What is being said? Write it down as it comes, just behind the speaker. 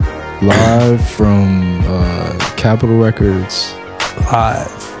Live from Capitol Records.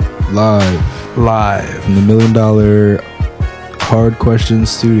 Live from the $1 Million Hard Question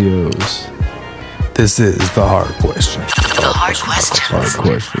Studios. This is the hard question. The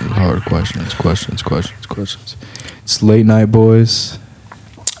hard questions. Questions. It's late night, boys.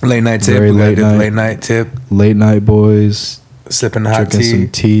 Late night tip. Very We gotta late do the night. late night tip. Late night, boys. Sipping hot Drinking tea. some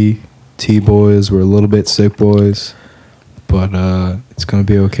tea. Tea, boys. We're a little bit sick, boys. But it's going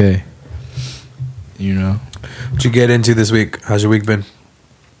to be okay. You know? What'd you get into this week? How's your week been?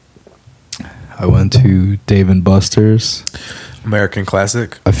 I went to Dave & Buster's. American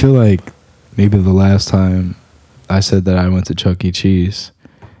classic. I feel like maybe the last time I said that I went to Chuck E. Cheese.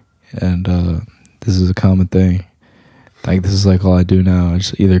 And this is a common thing. Like, this is like all I do now. I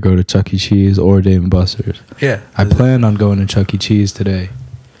just either go to Chuck E. Cheese or Dave & Buster's. Yeah. I planned on going to Chuck E. Cheese today.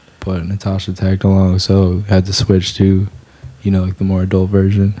 But Natasha tagged along, so had to switch to, like the more adult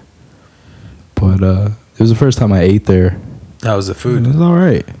version. But it was the first time I ate there. How was the food? It was all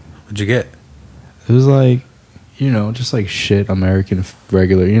right. What'd you get? It was like, just like shit American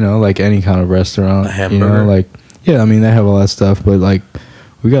regular, like any kind of restaurant. A hamburger? Yeah, I mean, they have all that stuff, but like,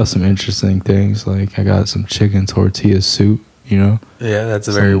 we got some interesting things. Like, I got some chicken tortilla soup, Yeah, that's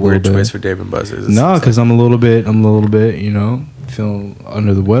a very weird choice for Dave & Buster's. No, because I'm a little bit, feeling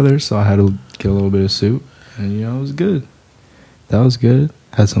under the weather, so I had to get a little bit of soup, and it was good. That was good.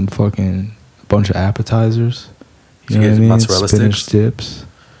 Had some fucking bunch of appetizers. Did you get mozzarella Spinach sticks? dips.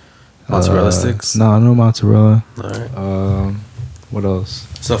 Mozzarella sticks? No, no mozzarella. All right. What else?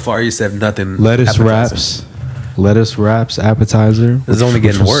 So far, you said nothing. Lettuce appetizer. wraps appetizer. This is only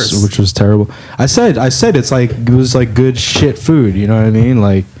getting worse. Which was terrible. I said it's like, it was like good shit food. You know what I mean?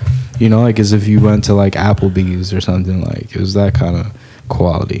 Like, like as if you went to like Applebee's or something. Like, it was that kind of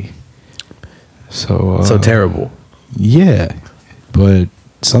quality. So terrible. Yeah, but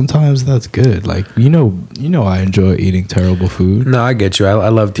sometimes that's good. Like, I enjoy eating terrible food. No, I get you. I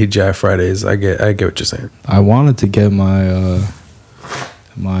love TGI Fridays. I get what you're saying. I wanted to get my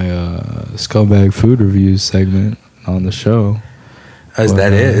scumbag food reviews segment on the show. Is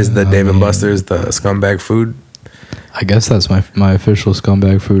that it? Is the Dave & Buster's the scumbag food? I guess that's my official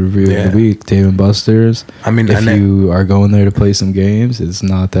scumbag food review of the week. Dave & Buster's. I mean, if you are going there to play some games, it's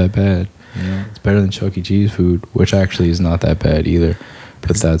not that bad. It's better than Chuck E. Cheese food, which actually is not that bad either.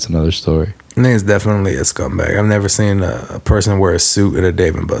 But that's another story. I think it's definitely a scumbag. I've never seen a person wear a suit at a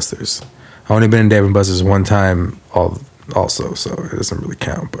Dave & Buster's. I've only been in Dave & Buster's one time also, so it doesn't really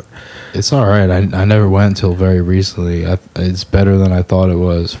count. But it's all right. I never went until very recently. It's better than I thought it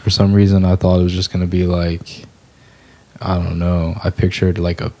was. For some reason, I thought it was just going to be like, I don't know. I pictured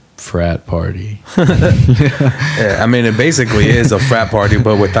like a frat party. Yeah, I mean, it basically is a frat party,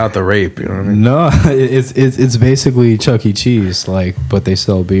 but without the rape. You know what I mean? No, it's basically Chuck E. Cheese, but they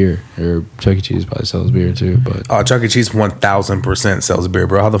sell beer. Or Chuck E. Cheese probably sells beer too. But Chuck E. Cheese 1000% sells beer,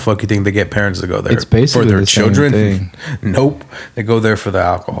 bro. How the fuck you think they get parents to go there? It's basically for their the children. same thing. Nope, they go there for the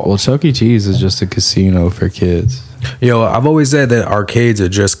alcohol. Well, Chuck E. Cheese is just a casino for kids. Yo, I've always said that arcades are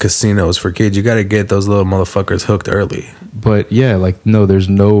just casinos for kids. You got to get those little motherfuckers hooked early. But yeah, no, there's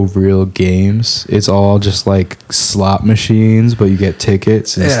no real games. It's all just like slot machines, but you get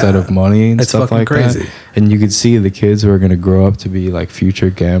tickets instead of money and stuff like crazy. that. And you could see the kids who are going to grow up to be like future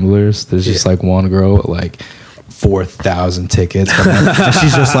gamblers. There's just like one girl with like 4,000 tickets. And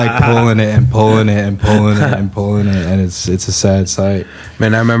she's just like pulling it, and it's a sad sight.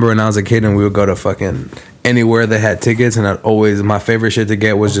 Man, I remember when I was a kid and we would go to fucking anywhere that had tickets, and my favorite shit to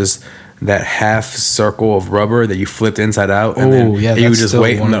get was just that half circle of rubber that you flipped inside out, and then you would just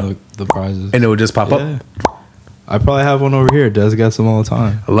wait one of the prizes, and it would just pop up. I probably have one over here. Des got some all the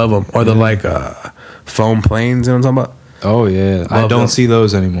time. I love them. Or the foam planes, you know what I'm talking about? Oh yeah, I don't see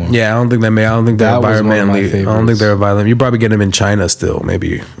those anymore. Yeah, I don't think they're environmentally. I don't think they're violent. You probably get them in China still,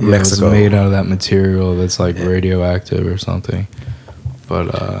 maybe Mexico. It's made out of that material that's like radioactive or something. But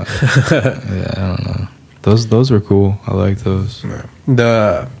yeah, I don't know. Those were cool. I like those.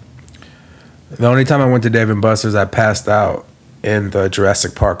 Yeah. The only time I went to Dave & Buster's, I passed out in the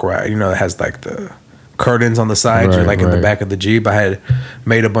Jurassic Park ride. It has like the curtains on the side. You're like in the back of the Jeep. I had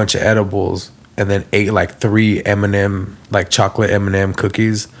made a bunch of edibles and then ate like 3 M&M, like chocolate M&M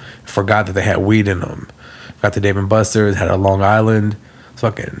cookies. Forgot that they had weed in them. Got to Dave & Buster's, had a Long Island,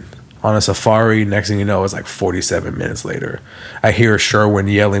 fucking on a safari. Next thing you know, it's like 47 minutes later. I hear Sherwin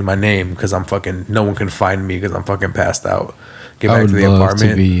yelling my name because no one can find me because I'm fucking passed out. Get back to the apartment.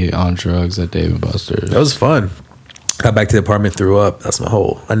 To be on drugs at Dave & Buster's. That was fun. Got back to the apartment, threw up. That's my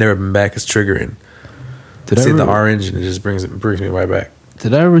whole. I never been back. It's triggering. See the orange and it just brings me right back.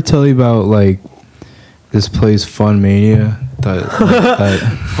 Did I ever tell you about like this place Fun Mania.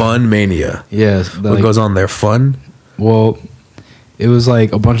 Fun Mania. Yeah. What goes on there? Fun? Well, it was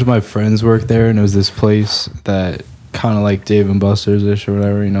like a bunch of my friends worked there, and it was this place that kind of like Dave and Buster's ish or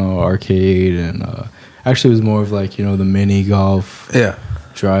whatever, arcade, and actually it was more of like, the mini golf,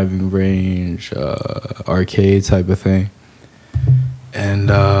 driving range, arcade type of thing. And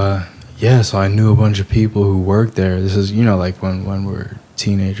so I knew a bunch of people who worked there. This is, like when we're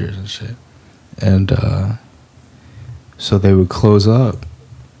teenagers and shit. And so they would close up,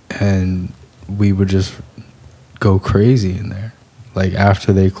 and we would just go crazy in there, like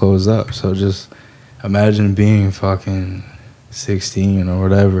after they closed up. So just imagine being fucking 16 or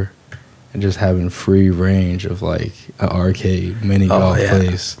whatever and just having free range of like an arcade mini golf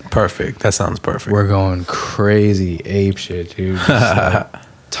place. Perfect. That sounds perfect. We're going crazy ape shit, dude. Just like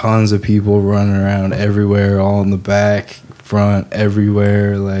tons of people running around everywhere, all in the back, front,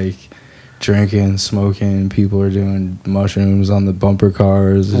 everywhere, like drinking, smoking. People are doing mushrooms on the bumper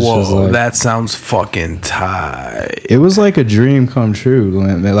cars. It's just like, that sounds fucking tight. It was like a dream come true.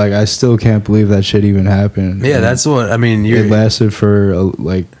 Like, I still can't believe that shit even happened. Yeah, that's what I mean. It lasted for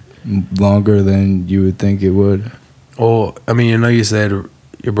like longer than you would think it would. Well, I mean, you said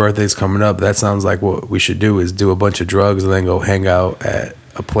your birthday's coming up. That sounds like what we should do is do a bunch of drugs and then go hang out at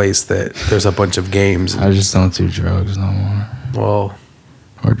a place that there's a bunch of games. I just don't do drugs no more. Well,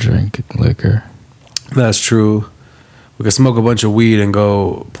 or drink liquor. That's true. We could smoke a bunch of weed and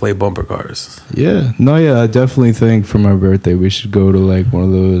go play bumper cars. Yeah. I definitely think for my birthday we should go to like one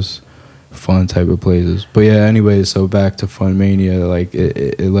of those fun type of places. But yeah, anyway, so back to Fun Mania, like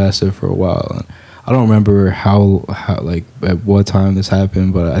it lasted for a while. And I don't remember how like at what time this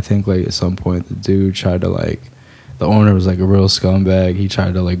happened, but I think like at some point the dude tried to like, the owner was like a real scumbag. He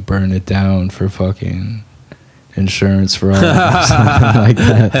tried to like burn it down for fucking insurance fraud or something like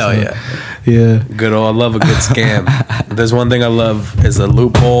that. Hell so, yeah. Good old, I love a good scam. There's one thing I love is a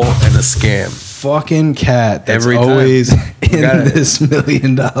loophole and a scam. Fucking cat that's every always in this $1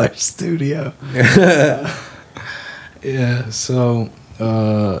 million studio. Yeah, so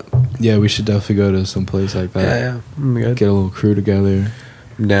we should definitely go to some place like that. Yeah. Good. Get a little crew together.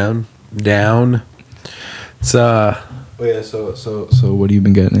 Down. It's so what have you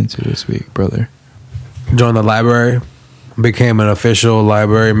been getting into this week, brother? Joined the library, became an official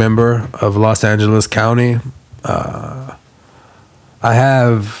library member of Los Angeles County. I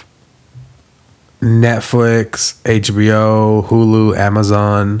have Netflix, HBO, Hulu,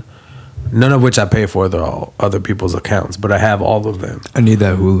 Amazon, none of which I pay for. They're all other people's accounts, but I have all of them. I need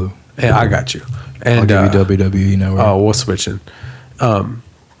that Hulu. Yeah, I got you. And I'll give you WWE Network. Oh, we're switching. And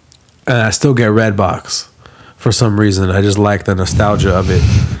I still get Redbox for some reason. I just like the nostalgia of it.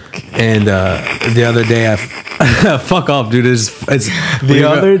 And the other day, fuck off, dude. It's the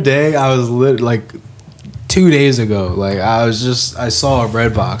other day I was like 2 days ago. Like I saw a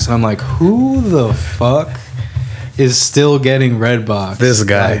Redbox and I'm like, who the fuck is still getting Redbox? This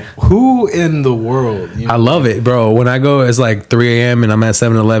guy. Like, who in the world? I love it, bro. When I go, it's like 3 a.m. and I'm at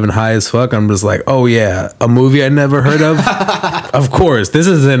 7-Eleven high as fuck. I'm just like, oh yeah, a movie I never heard of. Of course, this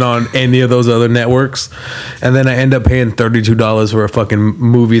isn't on any of those other networks. And then I end up paying $32 for a fucking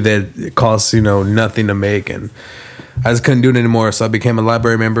movie that costs, nothing to make. And I just couldn't do it anymore. So I became a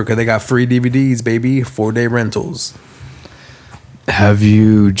library member because they got free DVDs, baby, 4-day rentals. Have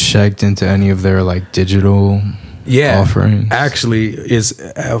you checked into any of their like digital offerings? Actually, it's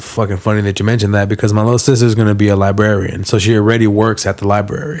fucking funny that you mentioned that because my little sister's going to be a librarian. So she already works at the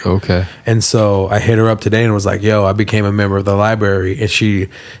library. Okay. And so I hit her up today and was like, yo, I became a member of the library. And she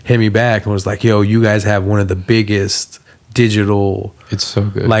hit me back and was like, yo, you guys have one of the biggest digital it's so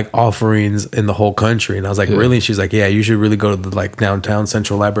good like offerings in the whole country. And I was like, really? And she's like, yeah, you should really go to the like downtown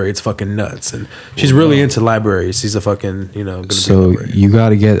Central Library. It's fucking nuts. And she's really into libraries. She's a fucking so you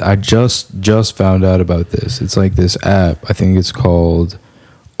gotta get, I just found out about this. It's like this app, I think it's called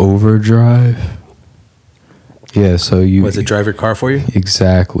Overdrive. Yeah, so you does it drive your car for you?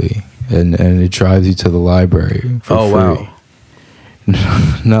 Exactly. And it drives you to the library for free. Wow.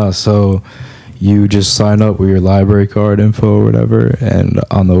 No, so you just sign up with your library card info or whatever, and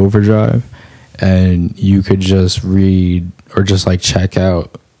on the Overdrive, and you could just read or just like check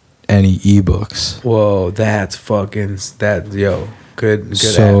out any ebooks. Whoa, that's good.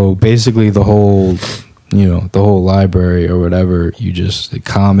 So basically, the whole library or whatever, you just the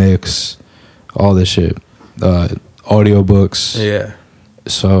comics, all this shit, audiobooks. Yeah.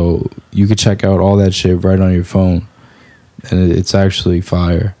 So you could check out all that shit right on your phone, and it's actually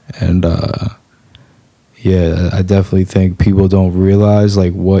fire. And Yeah, I definitely think people don't realize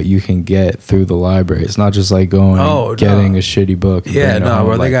like what you can get through the library. It's not just like going and getting a shitty book. Yeah, no,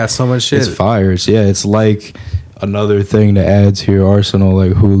 bro, they got so much shit. It's fires. Yeah, it's like another thing to add to your arsenal,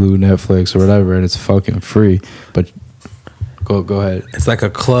 like Hulu, Netflix, or whatever, and it's fucking free. But go ahead. It's like a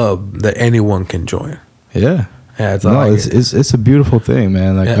club that anyone can join. Yeah. Yeah, it's a beautiful thing,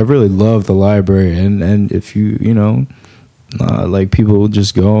 man. Like I really love the library, and if you know. Like people will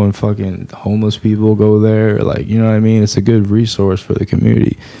just go and fucking homeless people go there, like, you know what I mean? It's a good resource for the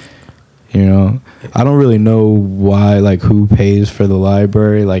community, you know. I don't really know why, like, who pays for the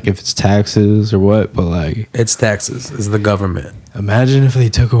library, like if it's taxes or what, but like it's taxes. It's the government. Imagine if they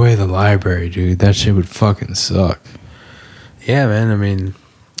took away the library, dude. That shit would fucking suck. Yeah, man. I mean,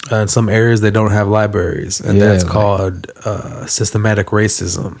 in some areas they don't have libraries, and that's called systematic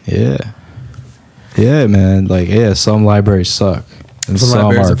racism. Yeah, man. Like, some libraries suck. And some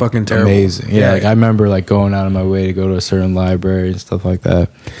libraries are fucking terrible. Amazing. Yeah, like I remember like going out of my way to go to a certain library and stuff like that.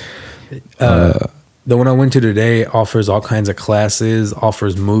 The one I went to today offers all kinds of classes,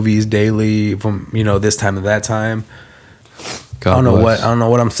 offers movies daily from, this time to that time. I don't know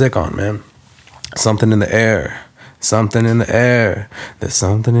what I'm sick on, man. Something in the air. Something in the air. There's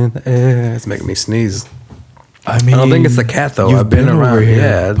something in the air. It's making me sneeze. I don't think it's the cat though. I've been around over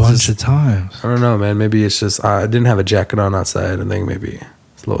here a bunch of times. I don't know, man. Maybe it's just I didn't have a jacket on outside. I think maybe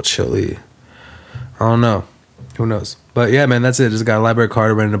it's a little chilly. I don't know. Who knows? But yeah, man, that's it. Just got a library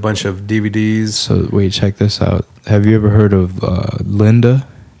card, rented a bunch of DVDs. So wait, check this out. Have you ever heard of Lynda?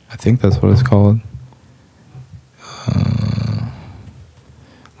 I think that's what it's called.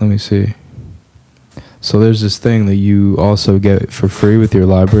 Let me see. So there's this thing that you also get for free with your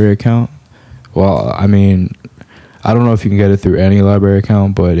library account. Well, I mean, I don't know if you can get it through any library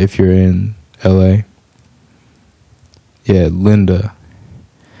account, but if you're in LA, Lynda.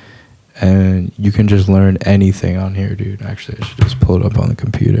 And you can just learn anything on here, dude. Actually, I should just pull it up on the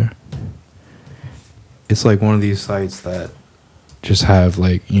computer. It's like one of these sites that just have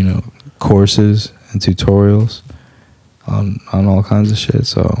like, courses and tutorials on all kinds of shit.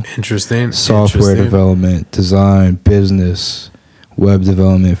 So interesting. Software development, design, business, web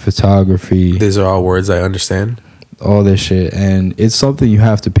development, photography. These are all words I understand. All this shit, and it's something you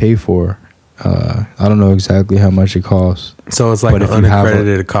have to pay for. I don't know exactly how much it costs. So it's like an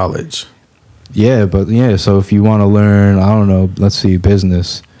unaccredited college. Yeah, so if you want to learn, I don't know, let's see,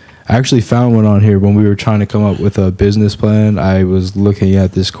 business. I actually found one on here when we were trying to come up with a business plan. I was looking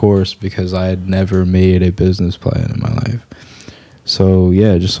at this course because I had never made a business plan in my life. So,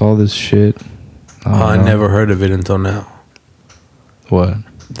 yeah, just all this shit. I never heard of it until now. What?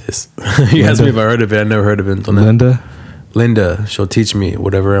 This. You asked me if I heard of it. I never heard of it until now. Lynda, she'll teach me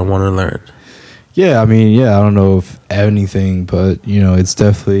whatever I want to learn. Yeah, I mean, I don't know if anything, but, it's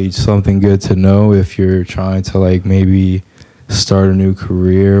definitely something good to know if you're trying to, like, maybe start a new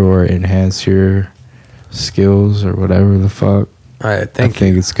career or enhance your skills or whatever the fuck. All right, I think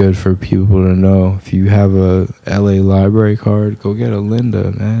it's good for people to know. If you have a LA library card, go get a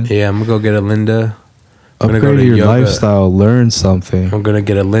Lynda, man. Yeah, I'm going to go get a Lynda. Upgrade your lifestyle, learn something. I'm going to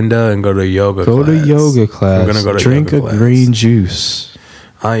get a Lynda and go to yoga class. Go to yoga class. I'm going to go to drink a green juice.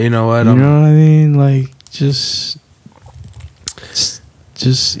 You know what? You know what I mean? Like, just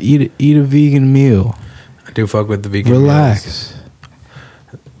eat a vegan meal. I do fuck with the vegan Relax.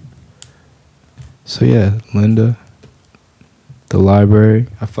 meals. So, yeah, Lynda. The library.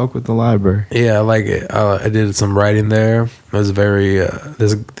 I fuck with the library. Yeah, I like it. I did some writing there. It was very...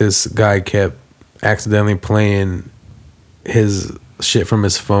 this guy kept accidentally playing his shit from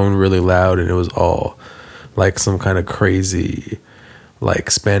his phone really loud, and it was all like some kind of crazy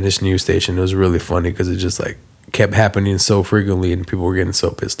like Spanish news station. It was really funny because it just like kept happening so frequently, and people were getting so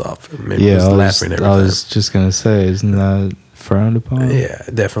pissed off. I was just gonna say, isn't that frowned upon? Yeah,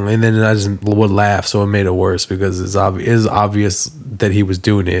 definitely. And then I just would laugh, so it made it worse because it's obvious that he was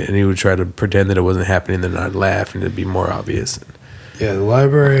doing it, and he would try to pretend that it wasn't happening. Then I'd laugh, and it'd be more obvious. Yeah, the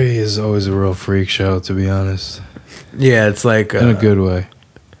library is always a real freak show, to be honest. Yeah, it's like... in a good way.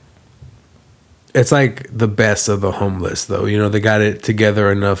 It's like the best of the homeless, though. They got it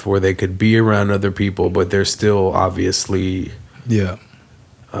together enough where they could be around other people, but they're still obviously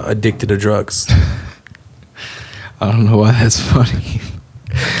addicted to drugs. I don't know why that's funny.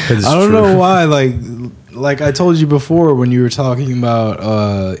 I don't know why. Like I told you before when you were talking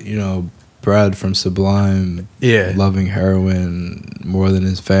about, Brad from Sublime loving heroin more than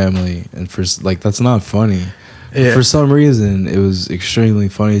his family, and for that's not funny. Yeah. For some reason it was extremely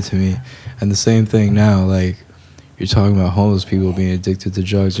funny to me. And the same thing now, like you're talking about homeless people being addicted to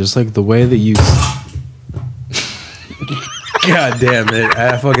drugs, just like the way that you God damn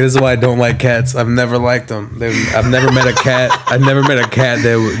it! This is why I don't like cats. I've never liked them. I've never met a cat. I've never met a cat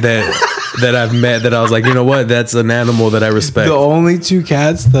that I've met that I was like, you know what? That's an animal that I respect. The only 2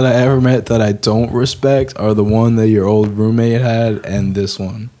 cats that I ever met that I don't respect are the one that your old roommate had and this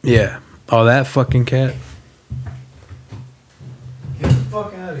one. Yeah. Oh, that fucking cat. Get the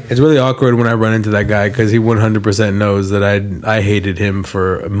fuck out of here. It's really awkward when I run into that guy because he 100% knows that I hated him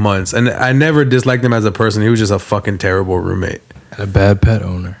for months. And I never disliked him as a person. He was just a fucking terrible roommate. And a bad pet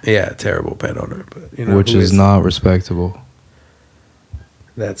owner. Yeah, terrible pet owner. But you know, which is not respectable.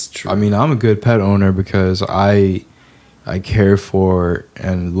 That's true. I mean, I'm a good pet owner because I care for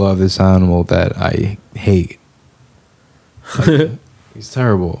and love this animal that I hate. Like, he's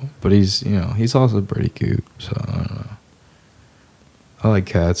terrible, but he's also pretty cute. So I don't know. I like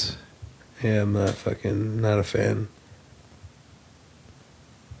cats. Yeah, I'm not a fan.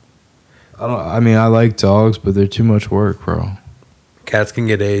 I like dogs, but they're too much work, bro. Cats can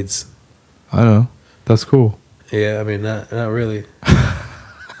get AIDS. I know. That's cool. Yeah, I mean, not really.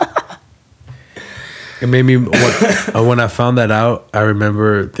 It made me, when I found that out, I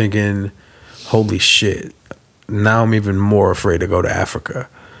remember thinking, holy shit, now I'm even more afraid to go to Africa.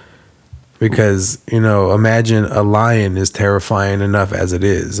 Because, imagine a lion is terrifying enough as it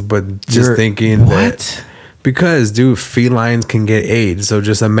is, but just thinking that... Because, dude, felines can get AIDS. So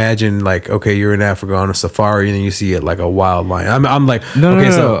just imagine, like, okay, you're in Africa on a safari and then you see it like a wild lion. I'm like,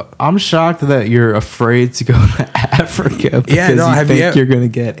 no. I'm shocked that you're afraid to go to Africa because you're going to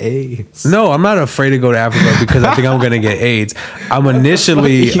get AIDS. No, I'm not afraid to go to Africa because I think I'm going to get AIDS. I'm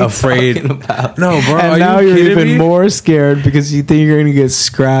initially afraid. No, bro. And now you're even more scared because you think you're going to get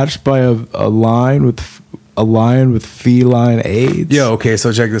scratched by a lion with feline AIDS. Yo, okay,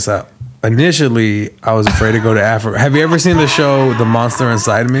 so check this out. Initially, I was afraid to go to Africa. Have you ever seen the show The Monster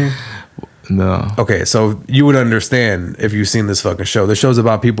Inside Me? No. Okay, so you would understand if you've seen this fucking show. The show's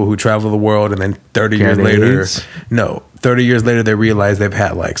about people who travel the world and then 30 years later... AIDS? No. 30 years later, they realize they've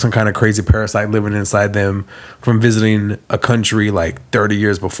had like some kind of crazy parasite living inside them from visiting a country like 30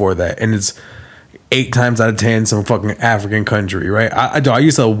 years before that. And it's 8 times out of 10 some fucking African country, right? I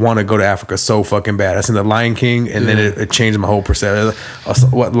used to want to go to Africa so fucking bad. I seen The Lion King, and then it changed my whole perception.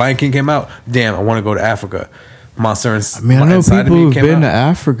 What Lion King came out? Damn, I want to go to Africa. Monster Inside Me. I know people who've been to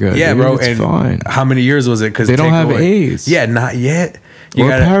Africa. Yeah, dude, bro. It's and fine. How many years was it? Because they don't have AIDS. Yeah, not yet. Or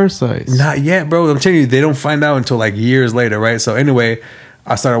parasites. Not yet, bro. I'm telling you, they don't find out until like years later, right? So anyway,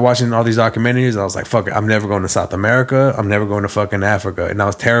 I started watching all these documentaries. I was like, fuck it, I'm never going to South America. I'm never going to fucking Africa. And I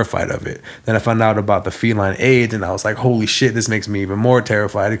was terrified of it. Then I found out about the feline AIDS, and I was like, holy shit, this makes me even more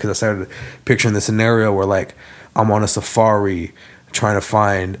terrified because I started picturing the scenario where like I'm on a safari trying to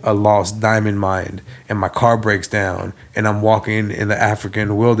find a lost diamond mine and my car breaks down and I'm walking in the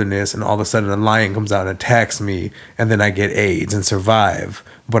African wilderness and all of a sudden a lion comes out and attacks me and then I get AIDS and survive,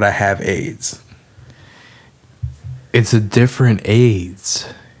 but I have AIDS. It's a different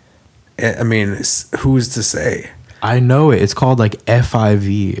AIDS. I mean, who's to say? I know it. It's called like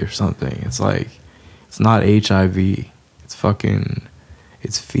FIV or something. It's like, it's not HIV. It's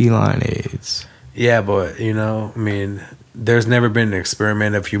feline AIDS. Yeah, but I mean, there's never been an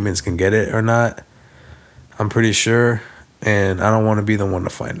experiment if humans can get it or not. I'm pretty sure. And I don't want to be the one to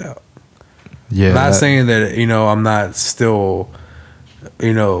find out. Yeah. Not saying that, I'm not still,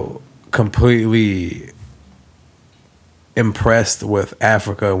 completely impressed with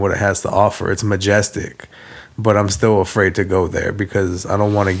Africa and what it has to offer. It's majestic, but I'm still afraid to go there because I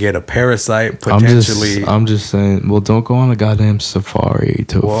don't want to get a parasite potentially. I'm just saying, well, don't go on a goddamn safari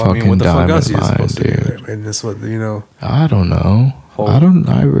to fucking diamond mine, dude. And that's what I don't know.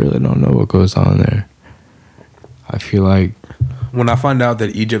 I really don't know what goes on there. I feel like when I found out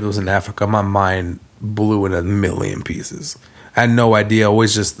that Egypt was in Africa, my mind blew in a million pieces. I had no idea.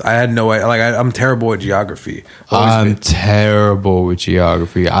 I had no idea. Like, I'm terrible at geography. I'm terrible with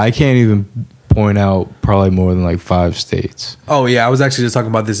geography. I can't even point out probably more than like 5 states. Oh, yeah. I was actually just talking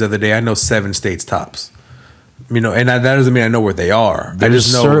about this the other day. I know 7 states tops. And that doesn't mean I know where they are. There's I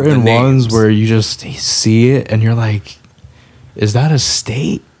just know certain ones where you just see it and you're like, is that a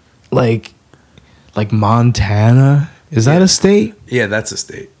state? Like Montana? Is that a state? Yeah, that's a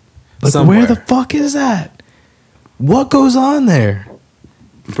state. Like, where the fuck is that? What goes on there?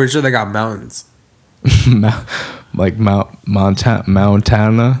 I'm pretty sure they got mountains. Like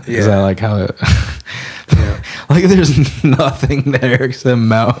Montana? Yeah. Is that like how it... Yeah. Like, there's nothing there except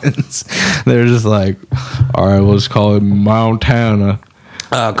mountains. They're just like, all right, we'll just call it Montana.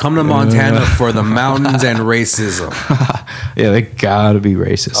 Come to Montana for the mountains and racism. Yeah, they gotta be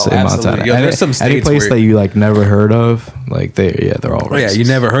racist in Montana. Yo, there's some states any place that you like never heard of, like they're all racist. Yeah, you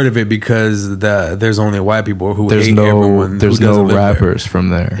never heard of it because there's only white people who hate everyone. There's no rappers from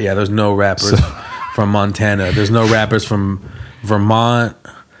there. Yeah, there's no rappers from Montana. There's no rappers from Vermont.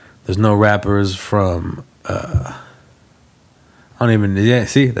 There's no rappers from. I don't even. Yeah,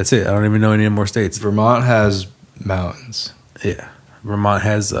 see, that's it. I don't even know any more states. Vermont has mountains. Yeah. Vermont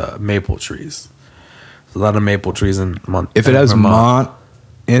has maple trees. There's a lot of maple trees in Montana. If it has Mont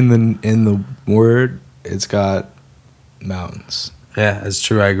in the word, it's got mountains. Yeah, that's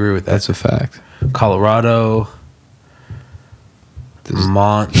true. I agree with that. That's a fact. Colorado,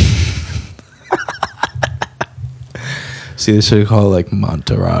 Mont. See, they should call it like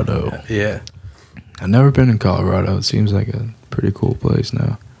Monterado. Yeah. I've never been in Colorado. It seems like a pretty cool place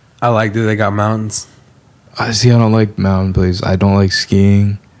now. I like that they got mountains. I don't like mountain places. I don't like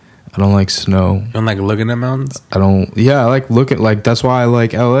skiing. I don't like snow. You don't like looking at mountains? I like looking, like, that's why I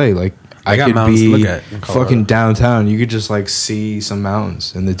like LA. Like, I could be fucking downtown. You could just like see some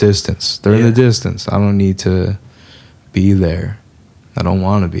mountains in the distance. They're in the distance. I don't need to be there. I don't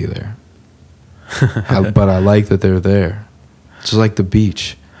want to be there. But I like that they're there. Just like the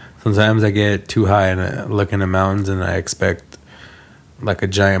beach. Sometimes I get too high and looking at mountains and I expect like a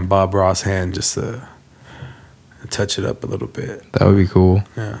giant Bob Ross hand just to touch it up a little bit. That would be cool.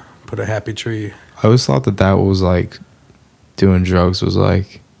 Yeah. Put a happy tree. I always thought that was like doing drugs was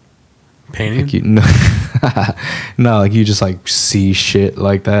like painting. Like no, like you just like see shit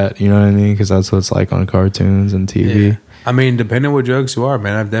like that. You know what I mean? Because that's what it's like on cartoons and TV. Yeah. I mean, depending what drugs you are,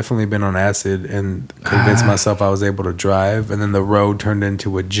 man. I've definitely been on acid and convinced myself I was able to drive, and then the road turned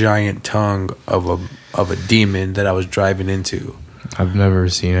into a giant tongue of a demon that I was driving into. I've never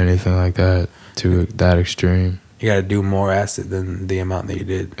seen anything like that to that extreme. You got to do more acid than the amount that you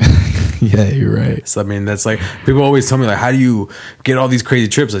did. Yeah, you're right. So I mean, that's like people always tell me like, how do you get all these crazy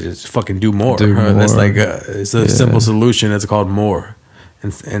trips? Like, just fucking do more. That's like it's a simple solution. It's called more.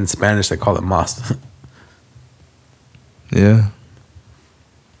 In Spanish, they call it más. Yeah.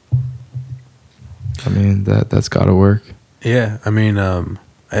 I mean that's got to work. Yeah, I mean,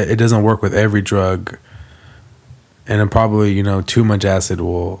 it doesn't work with every drug, and then probably too much acid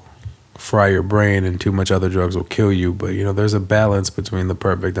will fry your brain and too much other drugs will kill you, but there's a balance between the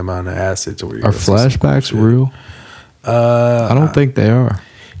perfect amount of acid to where you're Are flashbacks real? I don't think they are.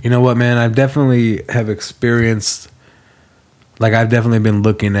 You know what, man? I've definitely have experienced, like I've definitely been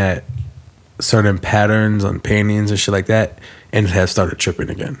looking at certain patterns on paintings and shit like that and have started tripping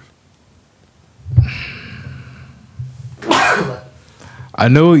again. I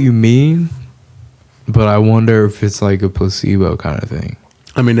know what you mean, but I wonder if it's like a placebo kind of thing.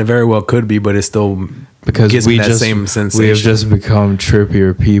 I mean, it very well could be, but it still gives me that same sensation. We have just become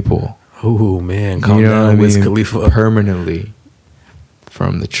trippier people. Oh man, calm down, Wiz Khalifa. Permanently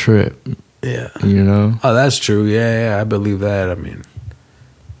from the trip. Yeah. Oh, that's true. Yeah, I believe that. I mean,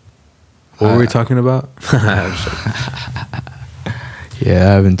 what were we talking about? Yeah,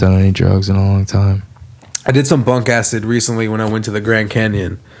 I haven't done any drugs in a long time. I did some bunk acid recently when I went to the Grand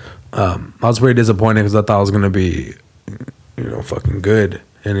Canyon. I was pretty disappointed because I thought it was going to be, fucking good.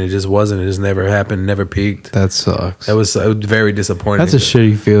 And it just wasn't. It just never happened, never peaked. That sucks. That was very disappointing. That's a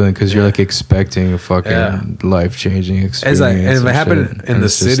shitty feeling because you're like expecting a fucking life-changing experience. And if it happened in the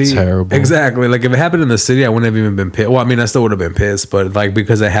city, terrible. Exactly. Like if it happened in the city, I wouldn't have even been pissed. Well, I mean, I still would have been pissed, but like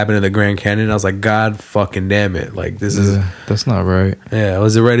because it happened in the Grand Canyon, I was like, God fucking damn it! Like this is that's not right. Yeah, it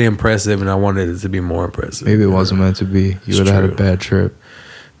was already impressive, and I wanted it to be more impressive. Maybe it wasn't meant to be. You would have had a bad trip.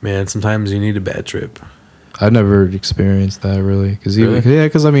 Man, sometimes you need a bad trip. I've never experienced that really,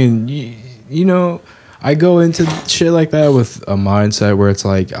 because I mean, I go into shit like that with a mindset where it's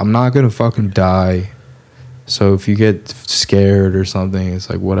like I'm not gonna fucking die, so if you get scared or something, it's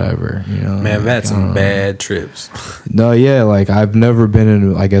like whatever, Man, I've had some bad trips. No, yeah, like I've never been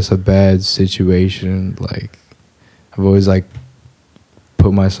in, I guess, a bad situation. Like I've always like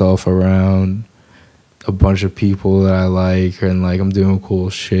put myself around a bunch of people that I like, and like I'm doing cool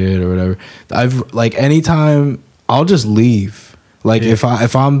shit or whatever. I've like anytime I'll just leave. Like if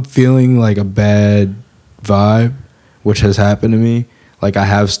I'm feeling like a bad vibe, which has happened to me, like I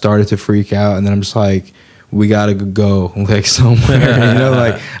have started to freak out, and then I'm just like, we gotta go like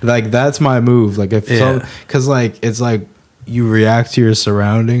somewhere, like that's my move. Like because like it's like you react to your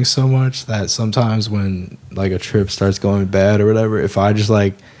surroundings so much that sometimes when like a trip starts going bad or whatever, if I just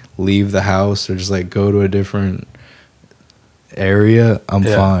like leave the house or just like go to a different area, I'm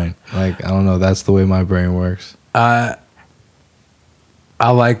fine. Like I don't know, that's the way my brain works. I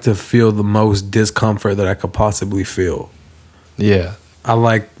like to feel the most discomfort that I could possibly feel. Yeah, I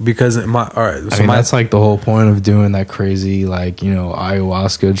like because all right. So that's like the whole point of doing that crazy, like, you know,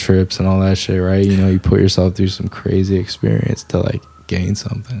 ayahuasca trips and all that shit, right? You know, you put yourself through some crazy experience to like gain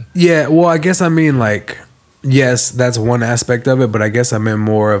something. Yeah, well, I guess I mean like, yes, that's one aspect of it, but I guess I meant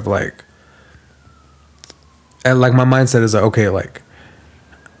more of like, and like my mindset is like, okay, like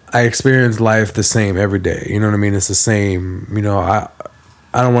I experience life the same every day. You know what I mean? It's the same. You know, I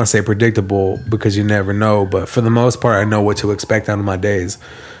don't want to say predictable because you never know, but for the most part, I know what to expect out of my days.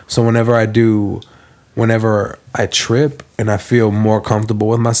 So whenever I trip and I feel more comfortable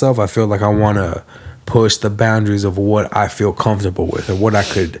with myself, I feel like I want to push the boundaries of what I feel comfortable with and what I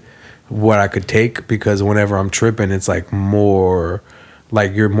could take, because whenever I'm tripping, it's like more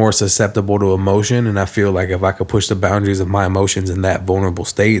like you're more susceptible to emotion. And I feel like if I could push the boundaries of my emotions in that vulnerable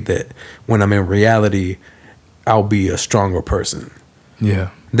state, that when I'm in reality, I'll be a stronger person.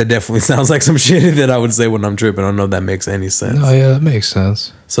 Yeah. That definitely sounds like some shit that I would say when I'm tripping. I don't know if that makes any sense. Oh, yeah, that makes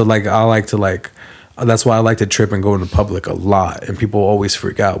sense. So, like, I like to, like, that's why I like to trip and go into public a lot. And people always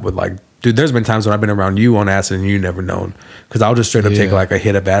freak out. But, like, dude, there's been times when I've been around you on acid and you never known. Because I'll just straight up take, like, a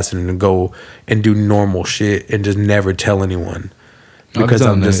hit of acid and go and do normal shit and just never tell anyone. Because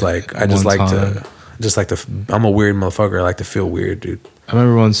I'm just, like, I'm a weird motherfucker. I like to feel weird, dude. I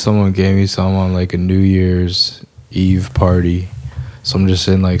remember when someone gave me some on, like, a New Year's Eve party. So I'm just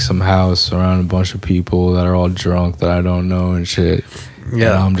in like some house around a bunch of people that are all drunk that I don't know and shit.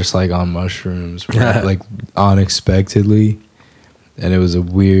 Yeah. And I'm just like on mushrooms, like unexpectedly. And it was a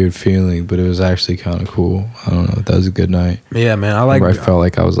weird feeling, but it was actually kind of cool. I don't know. That was a good night. Yeah, man. I felt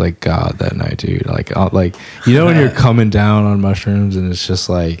like I was like God that night, dude. Like, you know, when you're coming down on mushrooms and it's just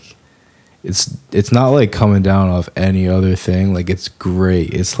like, it's not like coming down off any other thing. Like, it's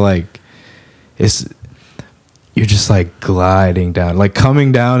great. It's like, you're just like gliding down. Like,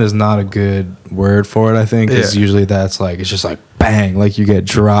 coming down is not a good word for it, I think. Because usually that's like, it's just like bang, like you get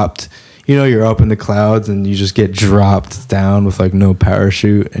dropped. You know, you're up in the clouds and you just get dropped down with like no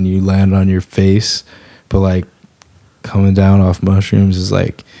parachute and you land on your face. But like coming down off mushrooms is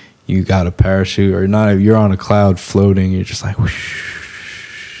like you got a parachute or not. You're on a cloud floating. You're just like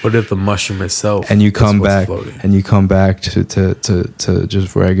whoosh. What if the mushroom itself and you come back floating? And you come back to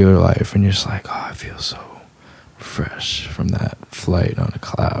just regular life and you're just like, oh, I feel so fresh from that flight on a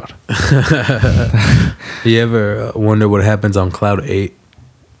cloud. You ever wonder what happens on cloud 8?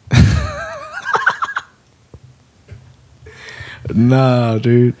 Nah,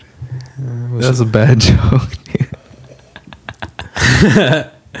 dude. That's a bad joke.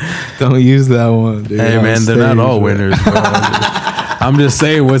 Don't use that one, dude. Hey, man, they're not all winners, bro. I'm just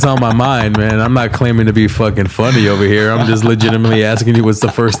saying what's on my mind, man. I'm not claiming to be fucking funny over here. I'm just legitimately asking you what's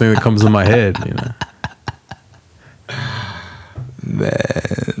the first thing that comes to my head, you know?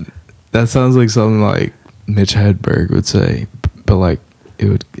 Man, that sounds like something like Mitch Hedberg would say, but like it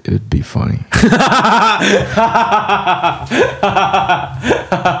would be funny.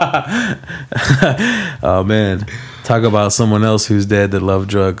 Oh man, talk about someone else who's dead that loved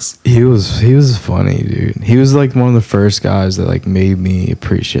drugs. He was funny, dude. He was like one of the first guys that like made me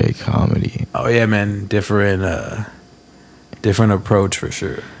appreciate comedy. Oh yeah, man, different approach for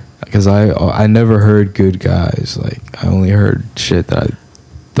sure. Because I never heard good guys. Like, I only heard shit that I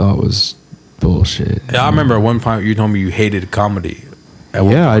thought was bullshit. Yeah, I remember at one point you told me you hated comedy.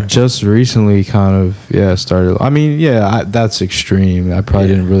 I just recently kind of, started. I mean, that's extreme. I probably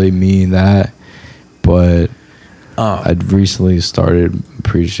didn't really mean that. But I'd recently started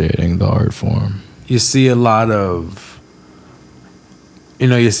appreciating the art form. You see a lot of,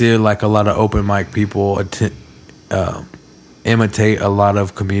 like a lot of open mic people imitate a lot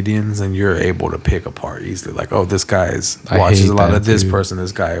of comedians, and you're able to pick apart easily. Like, oh, this guy watches a lot of this person.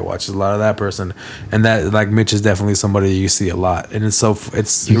 This guy watches a lot of that person, and that, like, Mitch is definitely somebody you see a lot. And you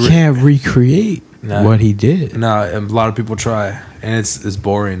can't recreate what he did. No, a lot of people try, and it's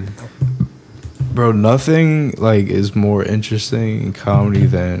boring. Bro, nothing like is more interesting in comedy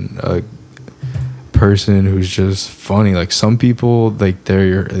than a person who's just funny. Like, some people, like,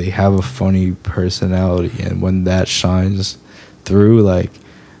 they have a funny personality, and when that shines through, like,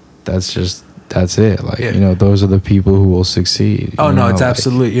 that's it. Like, those are the people who will succeed. Oh no, it's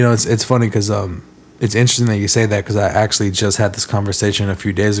absolutely. It's funny because it's interesting that you say that, because I actually just had this conversation a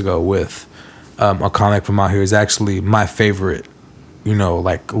few days ago with a comic from out here. Who's actually my favorite,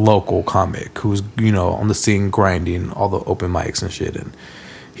 like, local comic who's on the scene grinding all the open mics and shit. And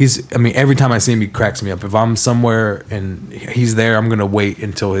every time I see him, he cracks me up. If I'm somewhere and he's there, I'm gonna wait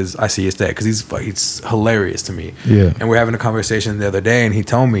until I see his day, because he's hilarious to me. Yeah. And we're having a conversation the other day, and he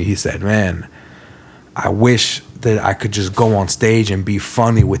told me, he said, "Man, I wish that I could just go on stage and be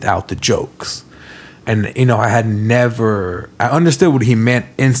funny without the jokes." And, you know, I understood what he meant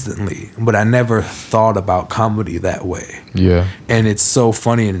instantly, but I never thought about comedy that way. Yeah. And it's so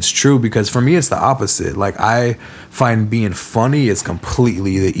funny, and it's true, because for me, it's the opposite. Like, I find being funny is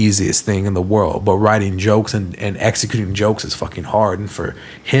completely the easiest thing in the world, but writing jokes and executing jokes is fucking hard. And for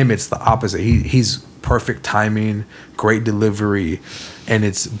him, it's the opposite. He's perfect timing, great delivery. And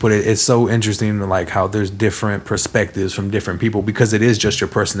it's so interesting, like, how there's different perspectives from different people, because it is just your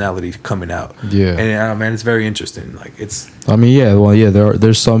personality coming out. Yeah. And man, it's very interesting. Like, I mean, yeah. Well, yeah.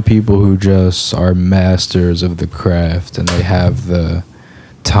 There's some people who just are masters of the craft, and they have the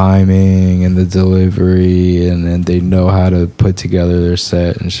timing and the delivery, and then they know how to put together their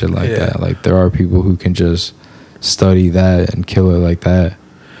set and shit like that. Like, there are people who can just study that and kill it like that.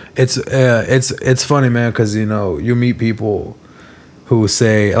 It's funny, man, because, you know, you meet people who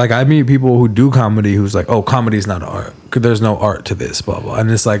say, like, I meet people who do comedy who's like, oh, comedy is not art. There's no art to this, blah, blah. And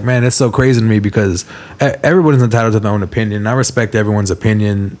it's like, man, it's so crazy to me, because everyone's entitled to their own opinion. I respect everyone's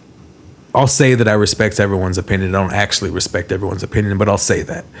opinion. I'll say that I respect everyone's opinion. I don't actually respect everyone's opinion, but I'll say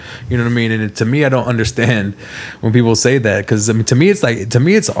that. You know what I mean? And to me, I don't understand when people say that, because, I mean, to me, it's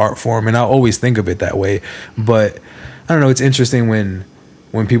an art form, and I'll always think of it that way. But I don't know. It's interesting when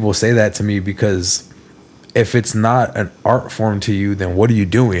people say that to me, because if it's not an art form to you, then what are you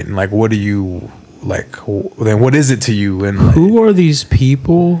doing? Like, what are you, like, then what is it to you? And like, who are these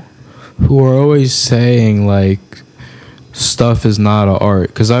people who are always saying, like, stuff is not an art?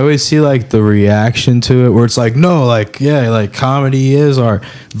 Because I always see, like, the reaction to it where it's like, no, like, yeah, like, comedy is art,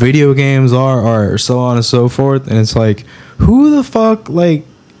 video games are art, or so on and so forth. And it's like, who the fuck, like,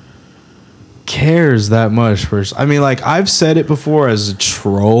 cares that much for? I mean, like, I've said it before as a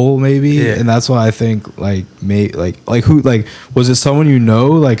troll, maybe, and that's why I think, like, who, like, was it someone you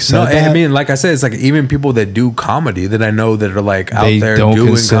know, like, said that? I mean, like I said, it's like, even people that do comedy that I know that are, like, out there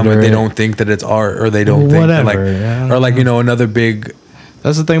doing comedy, they don't think that it's art, or they don't think that, like, or, like, you know, another big.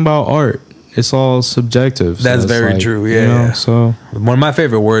 That's the thing about art. It's all subjective. So that's very, like, true. Yeah, you know, so one of my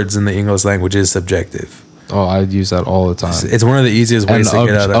favorite words in the English language is subjective. Oh, I use that all the time. It's one of the easiest ways to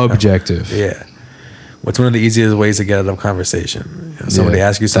get out of objective. Yeah. What's one of the easiest ways to get out of conversation? You know, somebody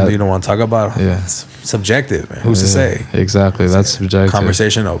asks you something you don't want to talk about. Yeah. It's subjective, man. Who's to say? Exactly. That's subjective.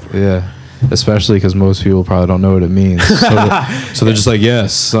 Conversation over. Yeah. Especially because most people probably don't know what it means. So they're just like,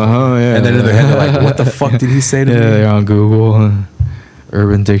 yes, yeah. And then in their head, they're like, what the fuck did he say to me? Yeah, they're on Google.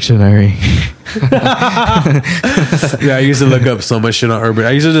 Urban Dictionary. Yeah, I used to look up so much shit on Urban.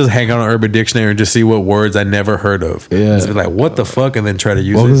 I used to just hang out on Urban Dictionary and just see what words I never heard of. Yeah, just be like, what the fuck, and then try to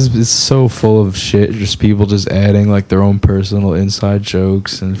use it. It's so full of shit. Just people just adding, like, their own personal inside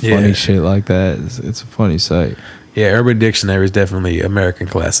jokes and funny shit like that. It's a funny site. Yeah, Urban Dictionary is definitely American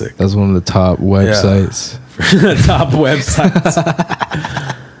classic. That's one of the top websites. Yeah. Top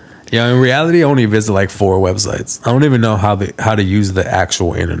websites. Yeah, in reality, I only visit like 4 websites. I don't even know how to use the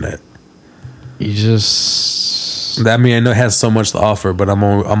actual internet. You just... I mean, I know it has so much to offer, but I'm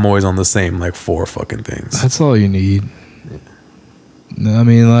always on the same, like, 4 fucking things. That's all you need. I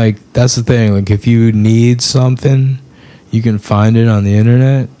mean, like, that's the thing. Like, if you need something, you can find it on the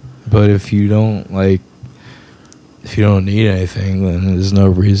internet. But if you don't need anything, then there's no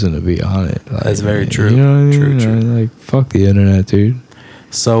reason to be on it. Like, that's very true. You know what I mean? True. Like, fuck the internet, dude.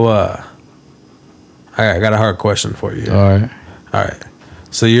 So, I got a hard question for you. All right.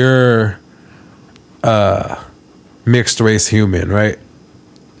 So you're mixed race human, right?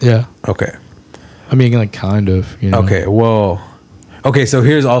 Yeah. Okay. I mean, like, kind of, you know. Okay, well, so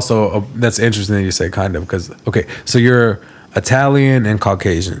here's also, that's interesting that you say kind of, because, so you're Italian and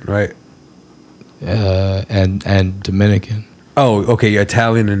Caucasian, right? And Dominican. Oh, okay, you're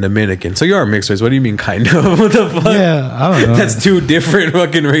Italian and Dominican. So you are mixed race. What do you mean, kind of? What the fuck? Yeah, I don't know. That's 2 different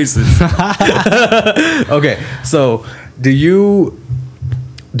fucking races. Okay, so do you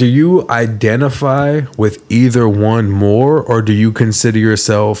identify with either one more, or do you consider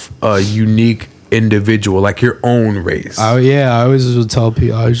yourself a unique individual, like your own race? Oh yeah, I always would tell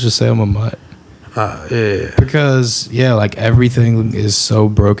people. I always just say I'm a mutt. Yeah. Because like, everything is so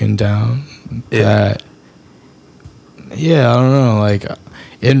broken down that. Yeah, I don't know. Like,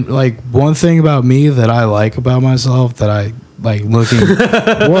 and like, one thing about me that I like about myself that I like looking.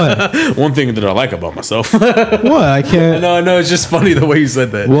 What? One thing that I like about myself. What? I can't. No, it's just funny the way you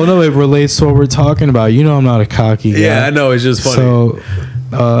said that. Well, no, it relates to what we're talking about. You know, I'm not a cocky guy. Yeah, I know. It's just funny. So,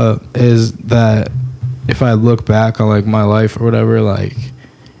 is that if I look back on, like, my life or whatever, like,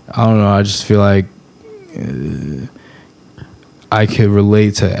 I don't know. I just feel like I could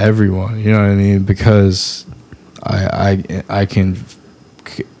relate to everyone. You know what I mean? Because I can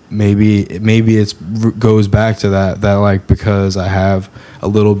maybe it's goes back to that like, because I have a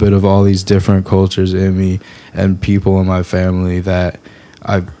little bit of all these different cultures in me and people in my family, that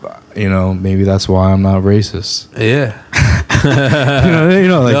maybe that's why I'm not racist. Yeah. Like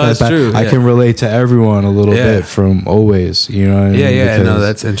no, that's true. I can relate to everyone a little bit from always, what I mean? Yeah, no,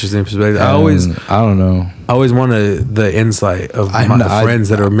 that's interesting perspective. I don't know. I always wanted the insight of my friends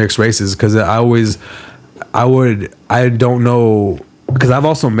that are mixed races, because I don't know, because I've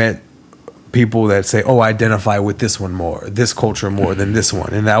also met people that say, I identify with this one more, this culture more than this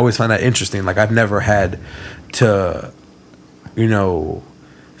one, and I always find that interesting. Like, I've never had to,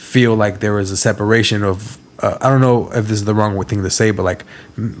 feel like there was a separation of. I don't know if this is the wrong thing to say, but like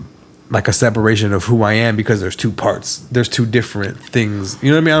a separation of who I am, because there's two parts. There's two different things.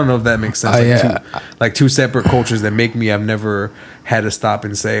 You know what I mean? I don't know if that makes sense. Two separate cultures that make me. I've never had to stop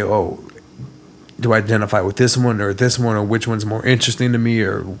and say, do I identify with this one, or which one's more interesting to me,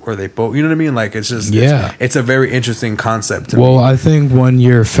 or are they both? You know what I mean? Like, it's just it's a very interesting concept to me. Well, I think when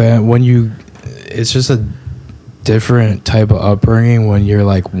you're it's just a different type of upbringing when you're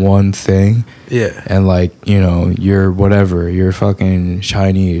like one thing, and like, you're whatever, you're fucking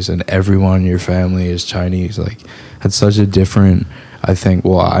Chinese and everyone in your family is Chinese. Like, that's such a different, I think,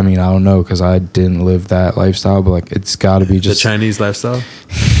 well, I mean, I don't know, because I didn't live that lifestyle, but like, it's got to be just the Chinese lifestyle.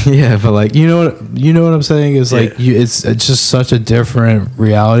 Yeah, but like, you know what I'm saying is like, it's just such a different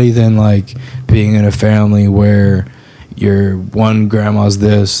reality than like being in a family where your one grandma's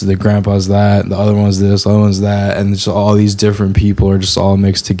this, the grandpa's that, the other one's this, the other one's that, and just all these different people are just all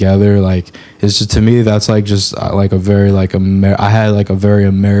mixed together. Like, it's just, to me, that's like just like a very like I had like a very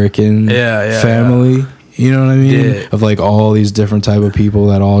American family. You know what I mean? Yeah. Of like all these different type of people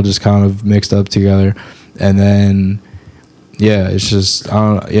that all just kind of mixed up together, and then it's just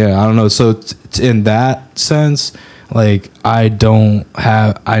I don't know. So in that sense, like, I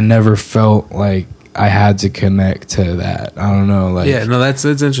never felt like I had to connect to that. I don't know, like, that's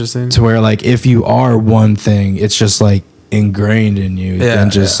interesting. To where like, if you are one thing, it's just like ingrained in you, and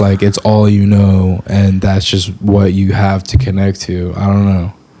just like it's all and that's just what you have to connect to. I don't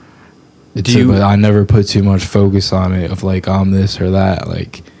know. But I never put too much focus on it of like, I'm this or that.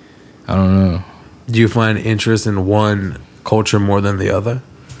 Like, I don't know. Do you find interest in one culture more than the other?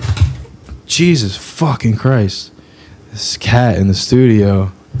 Jesus fucking Christ! This cat in the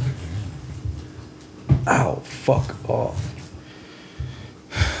studio. Ow, fuck off.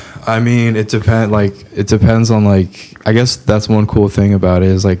 I mean, it depends on like, I guess that's one cool thing about it,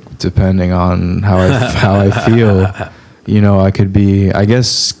 is like, depending on how I feel, I could be, I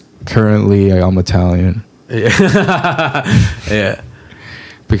guess currently I'm Italian. Yeah.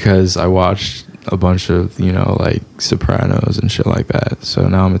 Because I watched a bunch of, like Sopranos and shit like that. So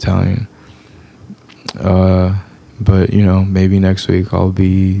now I'm Italian. But maybe next week I'll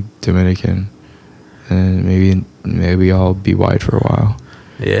be Dominican. And maybe I'll be white for a while.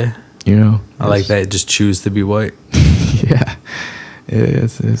 Yeah. I like that. Just choose to be white. Yeah.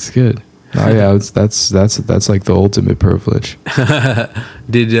 It's good. Oh yeah, that's like the ultimate privilege.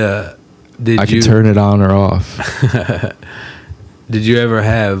 Did I can turn it on or off. Did you ever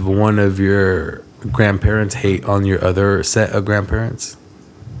have one of your grandparents hate on your other set of grandparents?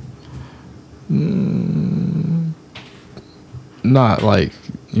 Not like,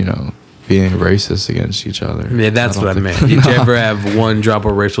 being racist against each other. Yeah, that's what I meant. Did you ever have one drop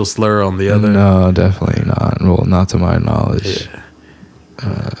a racial slur on the other? No, definitely not. Well, not to my knowledge.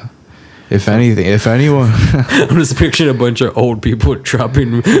 Yeah. If anyone, I'm just picturing a bunch of old people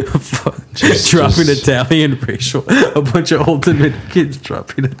dropping Italian racial. A bunch of old kids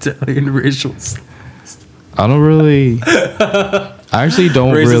dropping Italian racial slurs. I don't really. I actually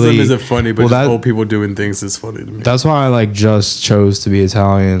don't Racism really. Isn't funny, but old people doing things is funny to me. That's why I like just chose to be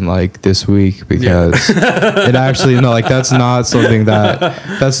Italian like this week, because it actually that's not something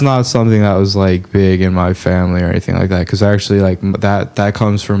that was like big in my family or anything like that. Because actually like that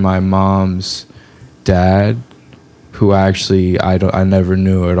comes from my mom's dad, who actually I never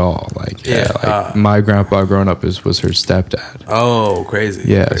knew at all. Like my grandpa growing up was her stepdad. Oh,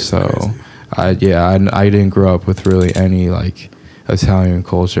 crazy! Yeah, crazy, so crazy. I didn't grow up with really any like Italian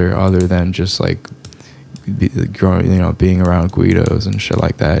culture other than just like growing, being around Guidos and shit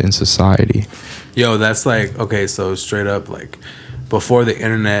like that in society. Yo, that's like, okay, so straight up, like before the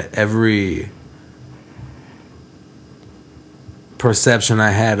internet, every perception I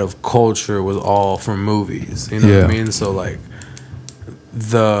had of culture was all from movies. You know what I mean? So like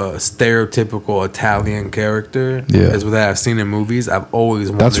the stereotypical Italian character is what I've seen in movies. I've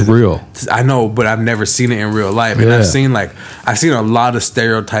always wanted. That's real. I know, but I've never seen it in real life. And I've seen a lot of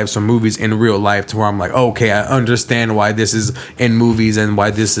stereotypes from movies in real life to where I'm like, okay, I understand why this is in movies and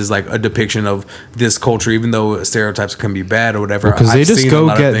why this is like a depiction of this culture, even though stereotypes can be bad or whatever. Because they just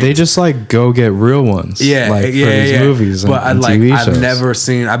go get real ones. Movies. But I've never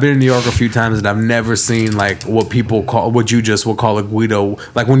seen. I've been in New York a few times and I've never seen like what you just will call a Guido.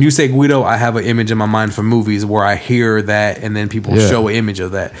 Like when you say Guido, I have an image in my mind from movies where I hear that and then people show an image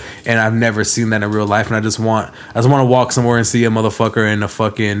of that, and I've never seen that in real life. And I just want to walk somewhere and see a motherfucker in a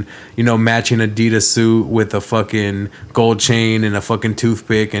fucking matching Adidas suit with a fucking gold chain and a fucking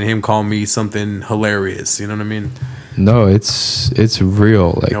toothpick, and him call me something hilarious. You know what I mean? No, it's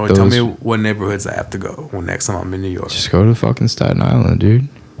real. Like, tell me what neighborhoods I have to go when next time I'm in New York. Just go to fucking Staten Island, dude.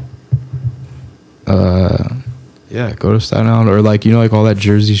 Yeah, go to Staten Island, or like all that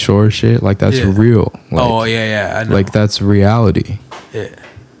Jersey Shore shit. Like that's real. Like, I know. Like that's reality. Yeah,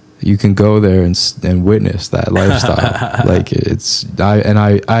 you can go there and witness that lifestyle. Like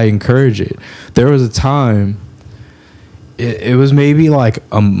I encourage it. There was a time. It was maybe like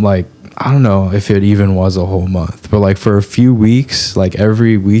I don't know if it even was a whole month, but like for a few weeks, like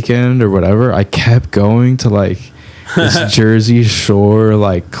every weekend or whatever, I kept going to like this Jersey Shore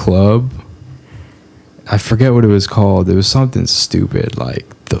like club. I forget what it was called. It was something stupid like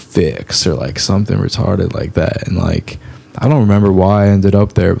The Fix or like something retarded like that. And like I don't remember why I ended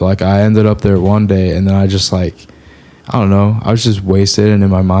up there, but like I ended up there one day and then I just like I don't know, I was just wasted, and in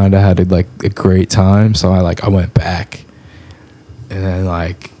my mind I had like a great time, so I went back. And then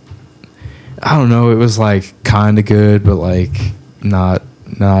like I don't know, it was like kind of good, but like not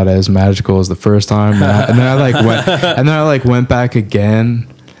as magical as the first time. And then I went back again.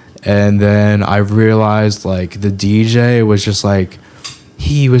 And then I realized like the DJ was just like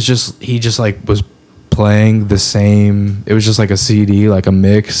he just like was playing the same. It was just like a CD, like a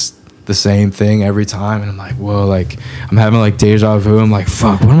mix, the same thing every time. And I'm like, whoa, like I'm having like deja vu. I'm like,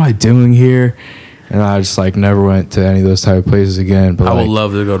 fuck, what am I doing here? And I just like never went to any of those type of places again. But I would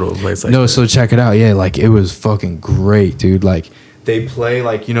love to go to a place like that. No, so check it out. Yeah, like it was fucking great, dude. Like they play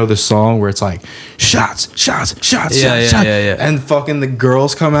like the song where it's like shots, and fucking the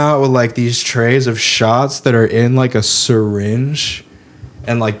girls come out with like these trays of shots that are in like a syringe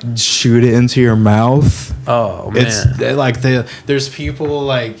and like shoot it into your mouth. Oh man, it's like there's people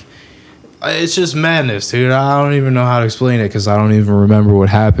like it's just madness, dude. I don't even know how to explain it because I don't even remember what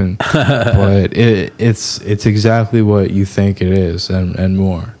happened. But it's exactly what you think it is and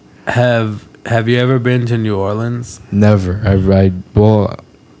more. Have you ever been to New Orleans? Never.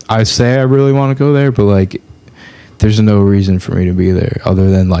 I say I really want to go there, but like there's no reason for me to be there other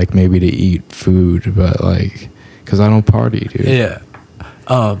than like maybe to eat food, but like because I don't party, dude. Yeah.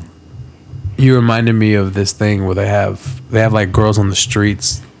 You reminded me of this thing where they have like girls on the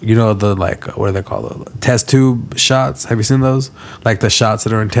streets. You know the like what do they call it? Test tube shots. Have you seen those? Like the shots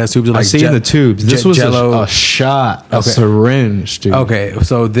that are in test tubes. I've seen the tubes. This was a shot, a syringe, dude. Okay,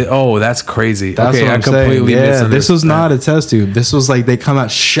 so that's crazy. That's okay, what I'm saying. Yeah, this was not a test tube. This was like they come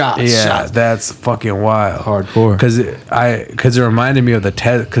out shots. Yeah, that's fucking wild, hardcore. Because it reminded me of the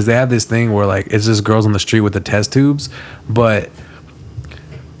test. Because they have this thing where like it's just girls on the street with the test tubes, but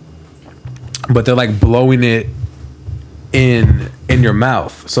they're like blowing it in your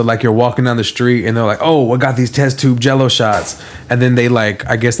mouth. So like you're walking down the street and they're like, oh, I got these test tube Jello shots, and then they like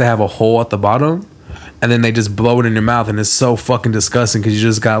I guess they have a hole at the bottom, and then they just blow it in your mouth, and it's so fucking disgusting because you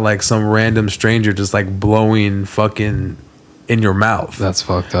just got like some random stranger just like blowing fucking in your mouth. That's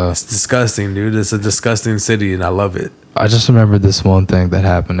fucked up. It's disgusting, dude. It's a disgusting city, and I love it. I just remember this one thing that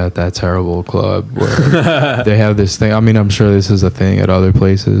happened at that terrible club where they have this thing. I mean, I'm sure this is a thing at other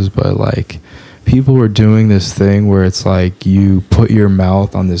places, but like people were doing this thing where it's like you put your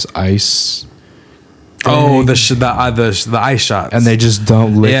mouth on this ice. Oh, the ice shots, and they just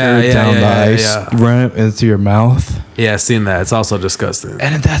dump liquor down the ice ramp into your mouth. Yeah, I've seen that. It's also disgusting,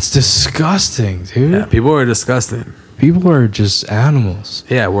 and that's disgusting, dude. Yeah, people are disgusting. People are just animals.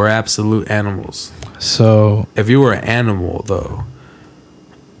 Yeah, we're absolute animals. So, if you were an animal, though,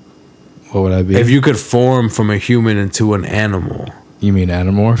 what would I be? If you could form from a human into an animal. You mean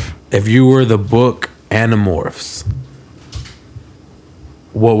Animorph? If you were the book Animorphs,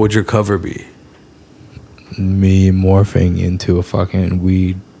 what would your cover be? Me morphing into a fucking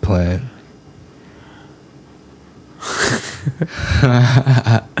weed plant.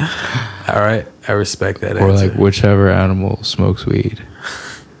 All right, I respect that or answer. Like whichever animal smokes weed.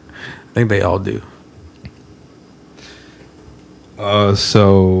 I think they all do.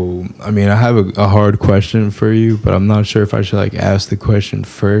 So I mean, I have a hard question for you, but I'm not sure if I should like ask the question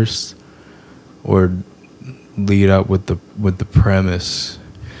first or lead up with the premise,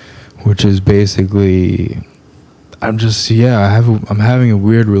 which is basically, I'm having a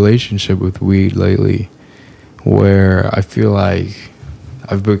weird relationship with weed lately, where I feel like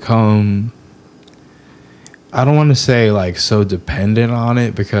I've become, I don't want to say like so dependent on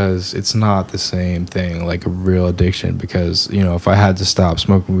it, because it's not the same thing like a real addiction, because you know, if I had to stop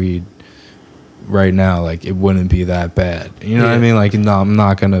smoking weed right now, like it wouldn't be that bad, you know what I mean? Like, no, I'm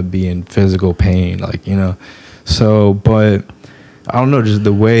not gonna be in physical pain, like, you know. So but I don't know, just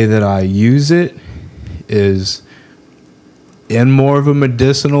the way that I use it is in more of a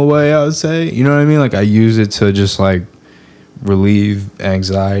medicinal way, I would say, you know what I mean? Like I use it to just like relieve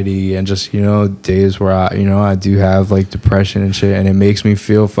anxiety and just, you know, days where I do have like depression and shit, and it makes me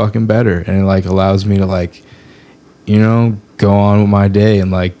feel fucking better, and it like allows me to like, you know, go on with my day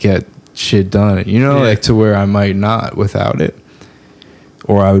and like get shit done, you know, like to where I might not without it,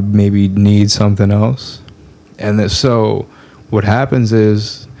 or I would maybe need something else. And that, so what happens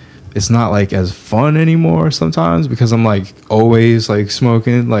is it's not like as fun anymore sometimes, because I'm like always like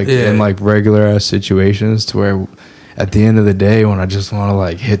smoking like in like regular ass situations, to where at the end of the day, when I just want to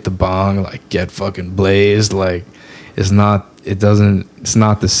like hit the bong, like get fucking blazed, like it's not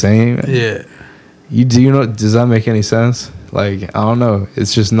the same. Yeah. You know, does that make any sense? Like, I don't know.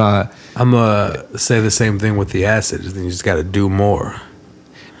 It's just not. I'm gonna say the same thing with the acid. Then you just got to do more.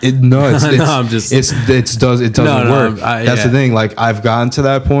 It doesn't work. That's the thing. Like, I've gotten to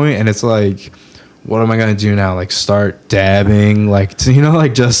that point, and it's like, what am I gonna do now? Like, start dabbing, like, to, you know,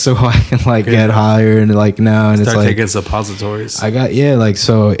 like just so I can like get higher, and like now, and start it's like taking suppositories. Like,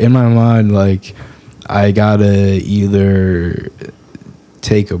 so in my mind, like, I gotta either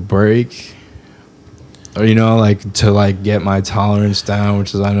take a break, or, you know, like to like get my tolerance down,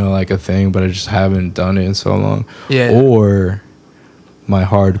 which is, I know, like a thing, but I just haven't done it in so long. Yeah. Or my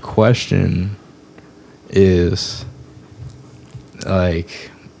hard question is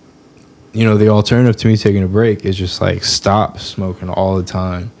like, you know, the alternative to me taking a break is just like stop smoking all the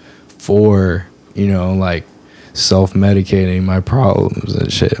time, for, you know, like self-medicating my problems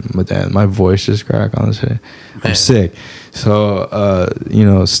and shit. But then my voice just cracked on shit. I'm sick. So, you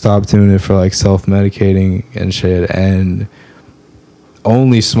know, stop doing it for like self-medicating and shit, and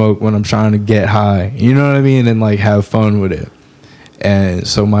only smoke when I'm trying to get high, you know what I mean? And like have fun with it. And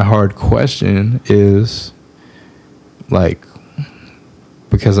so my hard question is like,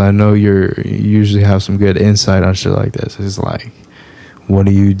 because I know you usually have some good insight on shit like this, is like, what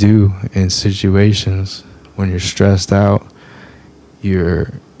do you do in situations when you're stressed out,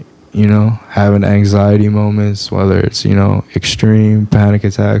 you're, you know, having anxiety moments, whether it's, you know, extreme panic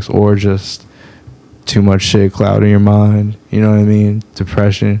attacks or just too much shit clouding your mind, you know what I mean,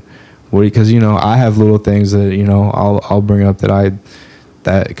 depression? Because, you know, I have little things that, you know, I'll bring up that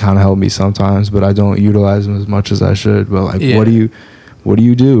kind of help me sometimes, but I don't utilize them as much as I should. But like, what do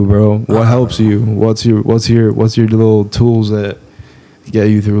you do, bro? What helps you? What's your little tools that get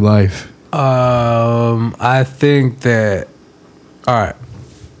you through life? I think that, all right,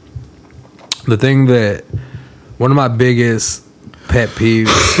 the thing that, one of my biggest pet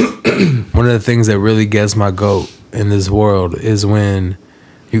peeves, one of the things that really gets my goat in this world is when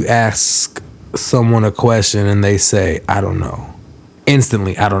you ask someone a question and they say, I don't know.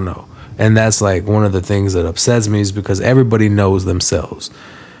 Instantly, I don't know. And that's like one of the things that upsets me, is because everybody knows themselves.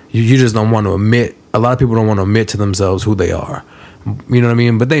 You just don't want to admit, a lot of people don't want to admit to themselves who they are. You know what I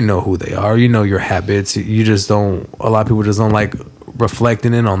mean? But they know who they are. You know your habits. You just don't, a lot of people just don't like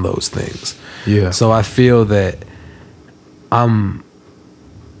reflecting in on those things. Yeah. So I feel that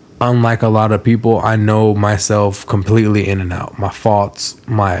unlike a lot of people, I know myself completely in and out. My faults,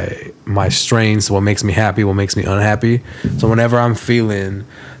 my strengths, what makes me happy, what makes me unhappy. So whenever I'm feeling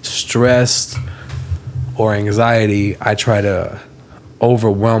stressed or anxiety, I try to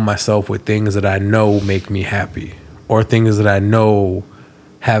overwhelm myself with things that I know make me happy, or things that I know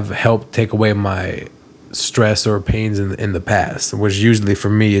have helped take away my stress or pains in the past, which usually for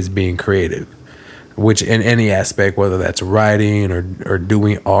me is being creative. Which in any aspect, whether that's writing or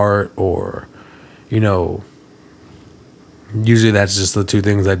doing art, or, you know, usually that's just the two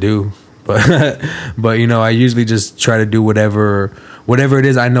things I do. But you know, I usually just try to do whatever it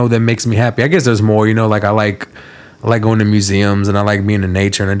is I know that makes me happy. I guess there's more, you know, like I like going to museums, and I like being in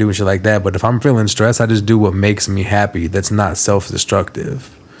nature, and I do shit like that. But if I'm feeling stressed, I just do what makes me happy. That's not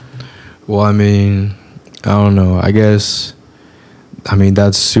self-destructive. Well, I mean, I don't know. I guess, I mean,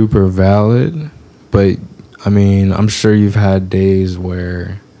 that's super valid. But, I mean, I'm sure you've had days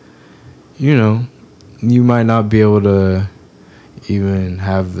where, you know, you might not be able to, even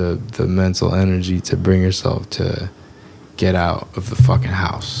have the mental energy to bring yourself to get out of the fucking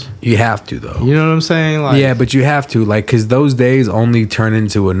house. You have to, though. You know what I'm saying? Like, yeah, but you have to, like, because those days only turn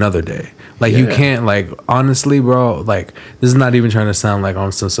into another day. Like, you can't, like, honestly, bro, like, this is not even trying to sound like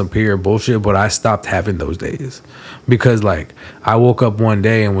on some superior bullshit, but I stopped having those days. Because, like, I woke up one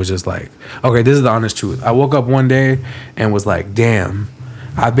day and was just like, okay, this is the honest truth. I woke up one day and was like, damn,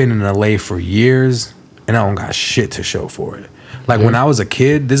 I've been in LA for years and I don't got shit to show for it. Like, when I was a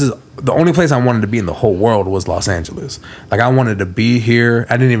kid, this is the only place I wanted to be in the whole world was Los Angeles. Like, I wanted to be here.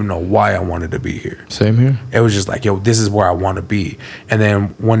 I didn't even know why I wanted to be here. Same here. It was just like, yo, this is where I want to be. And then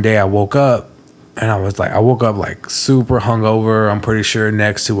one day I woke up and I woke up like super hungover. I'm pretty sure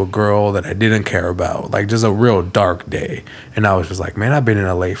next to a girl that I didn't care about. Like, just a real dark day. And I was just like, man, I've been in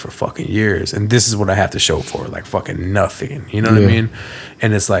LA for fucking years. And this is what I have to show for it. Like, fucking nothing. You know what I mean?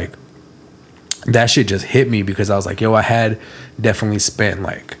 And it's like, that shit just hit me because I was like, yo, I had definitely spent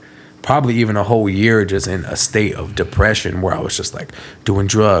like probably even a whole year just in a state of depression where I was just like doing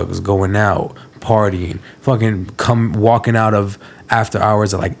drugs, going out, partying, fucking walking out of after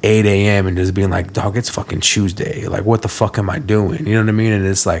hours at like 8 a.m. and just being like, dog, it's fucking Tuesday. Like, what the fuck am I doing? You know what I mean? And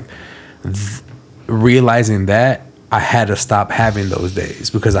it's like realizing that I had to stop having those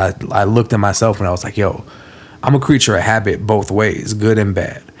days because I looked at myself and I was like, yo, I'm a creature of habit both ways, good and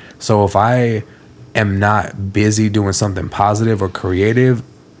bad. So if I am not busy doing something positive or creative,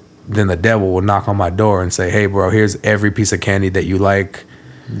 then the devil will knock on my door and say, hey, bro, here's every piece of candy that you like.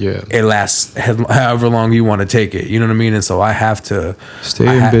 Yeah. It lasts however long you want to take it. You know what I mean? And so I have to...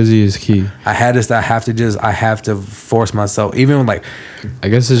 Staying busy is key. I have to force myself, even like... I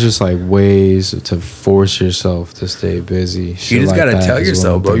guess it's just like ways to force yourself to stay busy. You just got to tell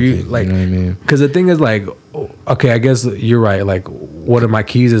yourself, bro. You like... You know what I mean? Because the thing is like... Okay, I guess you're right. Like, one of my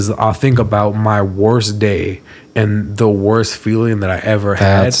keys is I'll think about my worst day and the worst feeling that I ever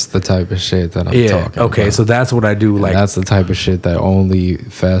had. That's the type of shit that I'm talking about. Okay, so that's what I do. Like, that's the type of shit that only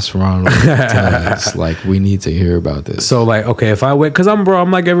Fast Ronald does. Like, we need to hear about this. So, like, okay, if I wake, because I'm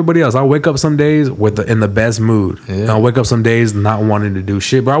like everybody else. I'll wake up some days in the best mood. Yeah. And I'll wake up some days not wanting to do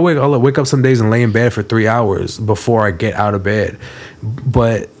shit. But I'll wake up some days and lay in bed for 3 hours before I get out of bed.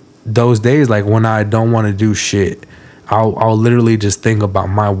 But those days, like when I don't want to do shit, I'll literally just think about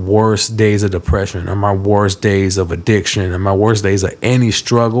my worst days of depression or my worst days of addiction and my worst days of any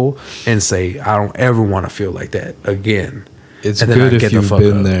struggle and say, I don't ever want to feel like that again. It's good if you've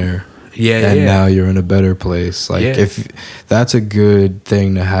been there. And now you're in a better place. Like, if that's a good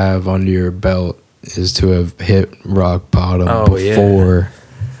thing to have under your belt is to have hit rock bottom before,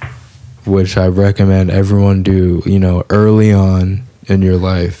 which I recommend everyone do, early on in your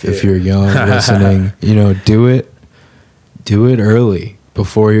life. If you're young listening, do it early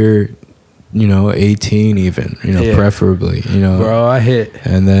before you're 18 even, preferably, bro, I hit.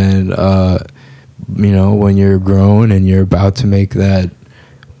 And then when you're grown and you're about to make that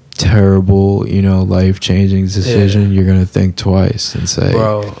terrible life-changing decision, you're gonna think twice and say,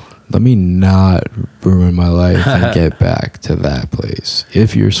 bro, let me not ruin my life and get back to that place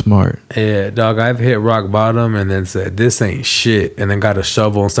if you're smart. Yeah, dog, I've hit rock bottom and then said, this ain't shit, and then got a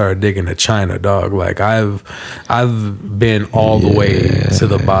shovel and started digging to China, dog. Like, I've been all the way to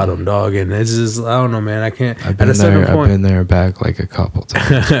the bottom, dog, and it's just, I don't know, man. I can't. I've been there and back like a couple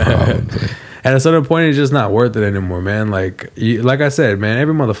times, probably. At a certain point, it's just not worth it anymore, man. Like I said, man,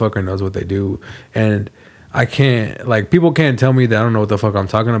 every motherfucker knows what they do, and I can't, like, people can't tell me that I don't know what the fuck I'm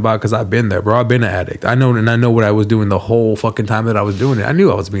talking about because I've been there, bro. I've been an addict. I know what I was doing the whole fucking time that I was doing it. I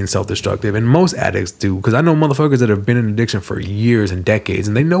knew I was being self-destructive, and most addicts do, because I know motherfuckers that have been in addiction for years and decades,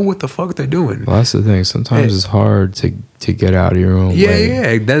 and they know what the fuck they're doing. Well, that's the thing. Sometimes it's hard to get out of your own way. Yeah,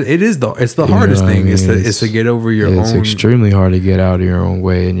 it's the hardest thing is to get over your own. It's extremely hard to get out of your own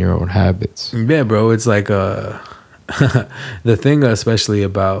way and your own habits. Yeah, bro. It's like the thing, especially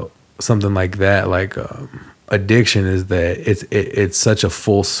about something like that, like addiction, is that it's such a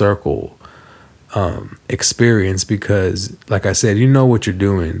full circle experience, because like I said, you know what you're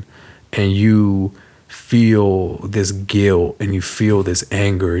doing and you feel this guilt and you feel this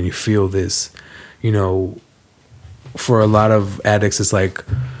anger and you feel this, for a lot of addicts it's like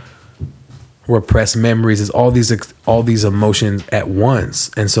repressed memories, it's all these emotions at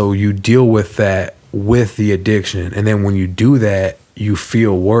once, and so you deal with that with the addiction, and then when you do that, you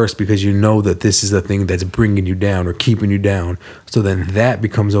feel worse because you know that this is the thing that's bringing you down or keeping you down. So then that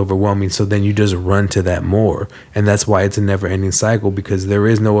becomes overwhelming. So then you just run to that more. And that's why it's a never ending cycle, because there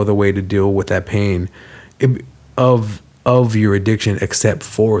is no other way to deal with that pain of your addiction except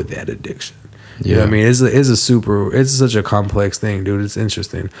for that addiction. You know what I mean? It's such a complex thing, dude. It's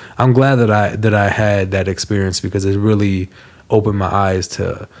interesting. I'm glad that I had that experience, because it really opened my eyes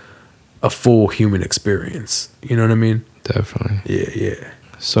to a full human experience. You know what I mean? Definitely. Yeah.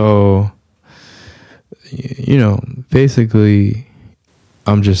 So, basically,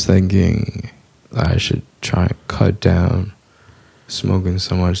 I'm just thinking I should try and cut down smoking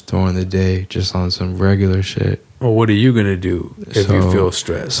so much during the day, just on some regular shit. Well, what are you gonna do if you feel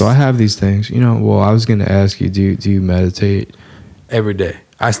stressed? So I have these things, well, I was gonna ask you, do you meditate? Every day.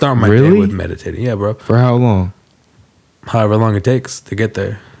 I start my day with meditating. Yeah, bro. For how long? However long it takes to get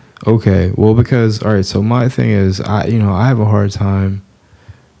there. Okay, well, because all right, so my thing is, I have a hard time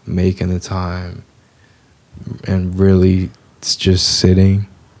making the time and really just sitting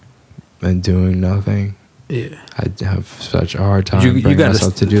and doing nothing. Yeah, I have such a hard time bringing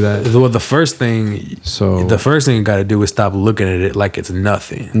myself to do that. Well, the first thing you got to do is stop looking at it like it's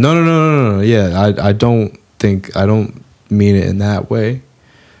nothing. No. Yeah, I don't mean it in that way,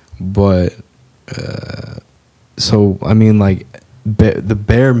 but so I mean, like, the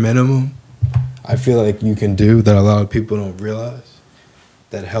bare minimum I feel like you can do that a lot of people don't realize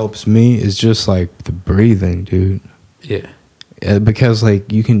that helps me is just like the breathing, dude. Yeah, because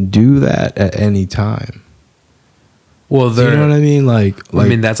like you can do that at any time. Well, you know what I mean? Like, I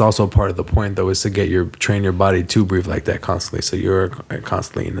mean, that's also part of the point, though, is to train your body to breathe like that constantly, so you're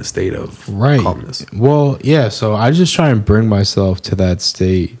constantly in a state of calmness. Well, yeah. So I just try and bring myself to that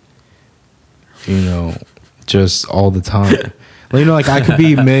state, just all the time. Like I could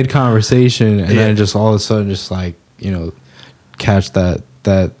be mid conversation and then just all of a sudden, just like catch that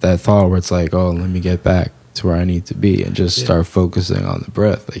thought where it's like, oh, let me get back to where I need to be and just start focusing on the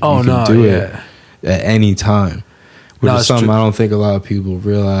breath. Like, you can do it at any time. Which is something I don't think a lot of people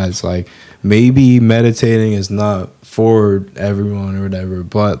realize. Like, maybe meditating is not for everyone or whatever,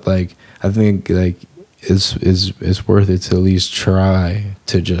 but like I think like it's worth it to at least try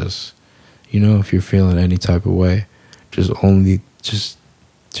to just if you're feeling any type of way, just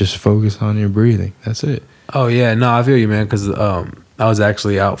focus on your breathing. That's it. Oh yeah, no, I feel you, man. Because I was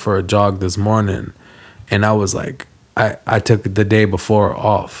actually out for a jog this morning, and I was like, I took the day before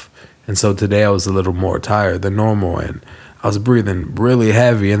off. And so today I was a little more tired than normal, and I was breathing really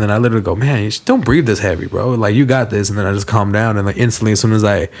heavy. And then I literally go, man, you don't breathe this heavy, bro. Like, you got this. And then I just calmed down, and like instantly, as soon as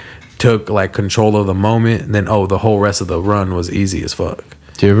I took like control of the moment, and then the whole rest of the run was easy as fuck.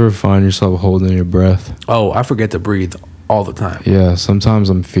 Do you ever find yourself holding your breath? Oh, I forget to breathe all the time. Yeah, sometimes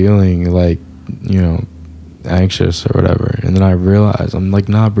I'm feeling like anxious or whatever, and then I realize I'm like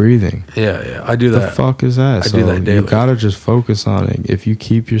not breathing. Yeah, I do that. The fuck is that? I do that daily. You gotta just focus on it. If you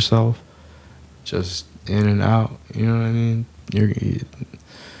keep yourself just in and out, you know what I mean?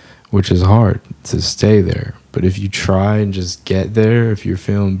 Which is hard to stay there, but if you try and just get there, if you're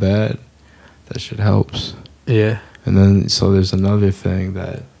feeling bad, that shit helps. Yeah. And then so there's another thing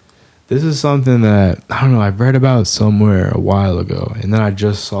that this is something that I don't know, I read about somewhere a while ago, and then I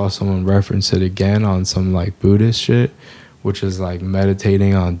just saw someone reference it again on some like Buddhist shit, which is like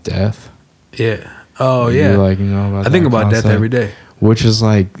meditating on death. Yeah. Oh yeah. Like, about I think about concept, death every day. Which is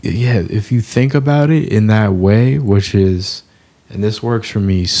like, yeah, if you think about it in that way, which is, and this works for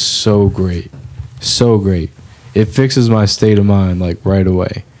me so great. It fixes my state of mind like right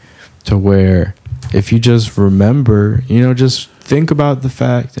away, to where if you just remember, just think about the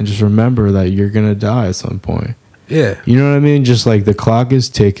fact and just remember that you're going to die at some point. Yeah. You know what I mean? Just like the clock is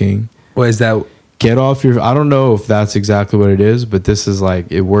ticking. What is that? Get off your, I don't know if that's exactly what it is, but this is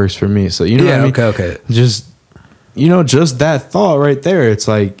like, it works for me. So, what I mean? Okay. Just, just that thought right there. It's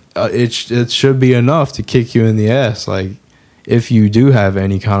like, it should be enough to kick you in the ass. Like, if you do have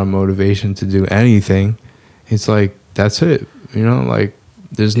any kind of motivation to do anything, it's like, that's it. Like,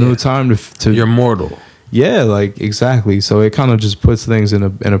 there's no time to you're mortal. Yeah, like, exactly. So it kind of just puts things in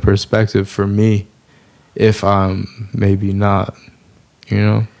a perspective for me if I'm maybe not,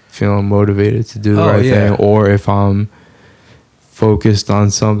 feeling motivated to do the right thing, or if I'm focused on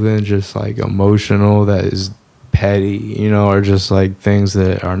something just like emotional that is petty, or just like things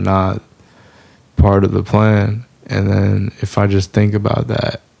that are not part of the plan. And then if I just think about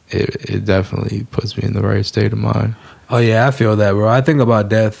that, it definitely puts me in the right state of mind. Oh yeah, I feel that, bro. I think about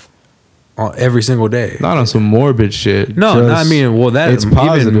death every single day. Not on some morbid shit. No, I mean, well, that it's even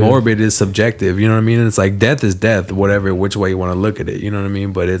positive. morbid is subjective. You know what I mean? It's like death is death, whatever, which way you want to look at it. You know what I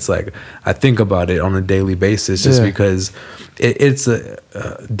mean? But it's like I think about it on a daily basis, just because it's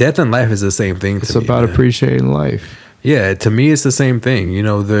death and life is the same thing. It's about appreciating life. Yeah, to me, it's the same thing.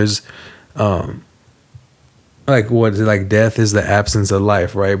 There's like what like death is the absence of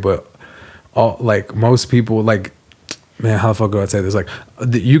life, right? But like most people, like, man, how the fuck do I say this? Like,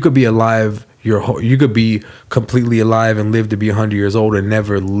 you could be alive you could be completely alive and live to be 100 years old and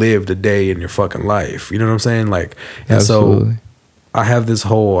never lived a day in your fucking life. You know what I'm saying? Like, and Absolutely. so I have this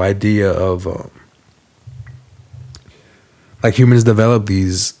whole idea of like humans develop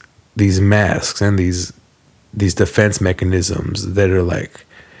these masks and these defense mechanisms that are like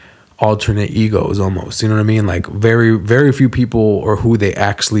alternate egos almost. You know what I mean? Like very, very few people are who they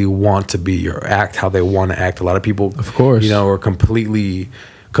actually want to be or act how they want to act. A lot of people, Of course, you know, are completely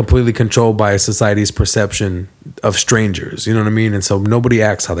controlled by society's perception of strangers. You know what I mean? And so nobody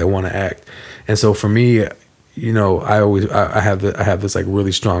acts how they want to act. And so for me, you know, I have this like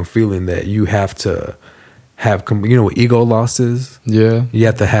really strong feeling that you have to have, you know what ego loss is? Yeah. You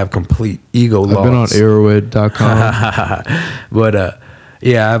have to have complete ego loss. I've been on Erowid.com. But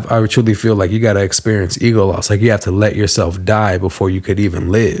yeah, I truly feel like you got to experience ego loss. Like you have to let yourself die before you could even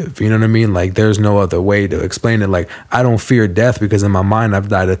live. You know what I mean? Like there's no other way to explain it. Like I don't fear death because in my mind I've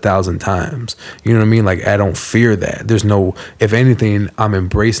died 1,000 times. You know what I mean? Like I don't fear that. There's no, if anything, I'm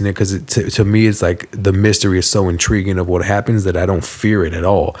embracing it because to me it's like the mystery is so intriguing of what happens that I don't fear it at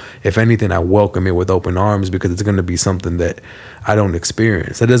all. If anything, I welcome it with open arms because it's going to be something that I don't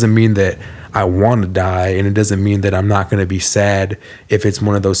experience. That doesn't mean that I want to die, and it doesn't mean that I'm not going to be sad if it's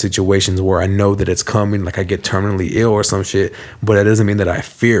one of those situations where I know that it's coming, like I get terminally ill or some shit, but it doesn't mean that I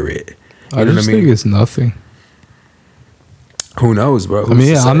fear it. I just think it's nothing. Who knows, bro? I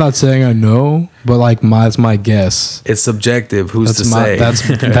mean, yeah, I'm not saying I know, but like that's my guess. It's subjective. Who's to say? That's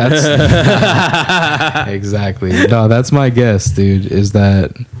exactly. No, that's my guess, dude, is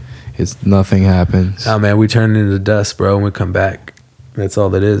that it's nothing happens. Oh man, we turn into dust, bro, and we come back. That's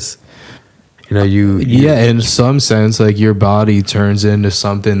all it is. You know, yeah, in some sense, like your body turns into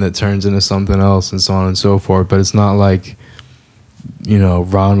something that turns into something else, and so on and so forth. But it's not like, you know,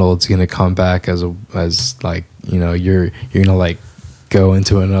 Ronald's gonna come back as like, you know, you're gonna like go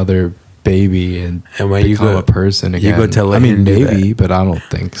into another baby and when become a person again. You go tell a Hindu maybe that. But I don't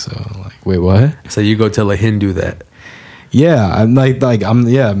think so. Like, wait, what? So you go tell a Hindu that? Yeah, I'm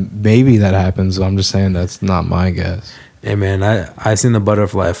maybe that happens. I'm just saying that's not my guess. Hey man, I seen the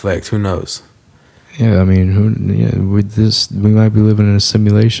butterfly effect. Who knows? Yeah, I mean, we might be living in a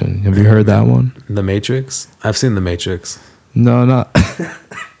simulation. Have you heard that one? The Matrix? I've seen The Matrix. No, not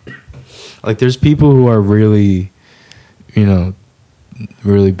like there's people who are really, you know,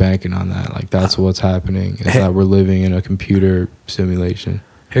 really banking on that. Like that's what's happening is that we're living in a computer simulation.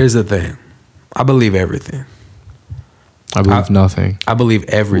 Here's the thing. I believe everything. I believe nothing. I believe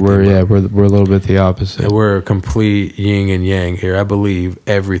everything. We're a little bit the opposite. We're a complete yin and yang here. I believe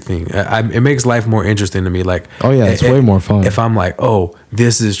everything. It makes life more interesting to me. Like, oh yeah, it's way more fun. If I'm like, oh,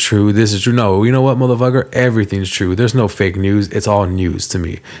 this is true. No, you know what, motherfucker? Everything's true. There's no fake news. It's all news to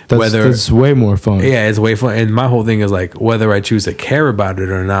me. That's way more fun. Yeah, it's way fun. And my whole thing is like, whether I choose to care about it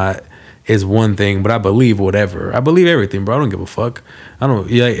or not is one thing, but I believe whatever. I believe everything, bro. I don't give a fuck. I don't.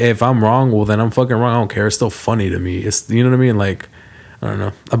 Yeah, if I'm wrong, well then I'm fucking wrong. I don't care. It's still funny to me. It's, you know what I mean? Like, I don't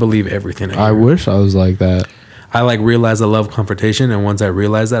know. I believe everything. I wish I was like that. I like realized I love confrontation, and once I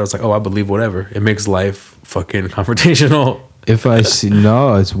realized that, I was like, oh, I believe whatever. It makes life fucking confrontational. If I see,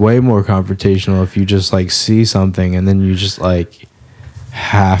 no, it's way more confrontational if you just like see something and then you just like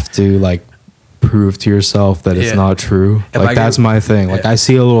have to like prove to yourself that it's not true. Like that's my thing. Like I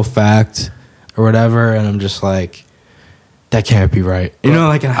see a little fact or whatever, and I'm just like, that can't be right. You know,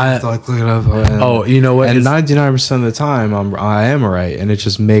 like I have to like look it up. Oh, you know what? And 99% of the time, I am right, and it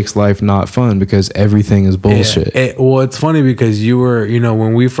just makes life not fun because everything is bullshit. Yeah. Well, it's funny because you were, you know,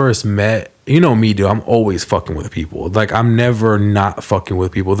 when we first met. You know me, dude. I'm always fucking with people. Like I'm never not fucking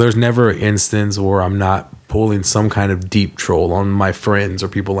with people. There's never an instance where I'm not pulling some kind of deep troll on my friends or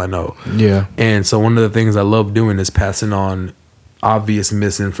people I know. Yeah. And so one of the things I love doing is passing on obvious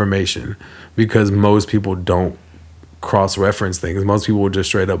misinformation because most people don't cross-reference things. Most people will just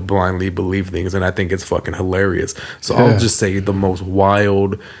straight up blindly believe things, and I think it's fucking hilarious. So I'll just say the most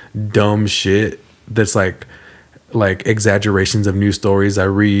wild, dumb shit that's like exaggerations of news stories I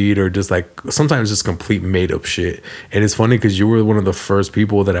read, or just like sometimes just complete made up shit. And it's funny because you were one of the first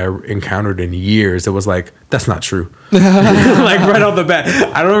people that I encountered in years that was like, that's not true. Like right off the bat.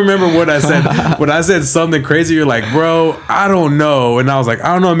 I don't remember what I said. When I said something crazy, you're like, bro, I don't know. And I was like,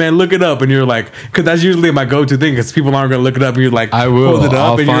 I don't know, man, look it up. And you're like, because that's usually my go-to thing because people aren't gonna look it up, and you're like, I will hold it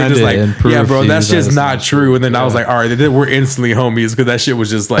up. I'll and you're just like, yeah, bro, that's just not true. And then I was like, all right, we're instantly homies because that shit was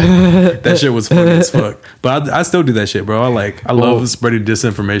just like, that shit was funny as fuck. But I still do that shit, bro. I love spreading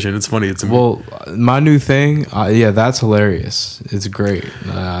disinformation. It's funny. It's well, my new thing, that's hilarious. It's great.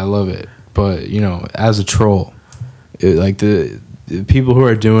 I love it. But you know, as a troll, people who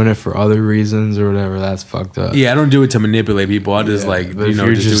are doing it for other reasons or whatever, that's fucked up. Yeah, I don't do it to manipulate people. I just but if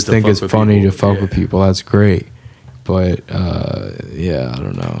you just think it's funny to fuck with people, that's great. But yeah, I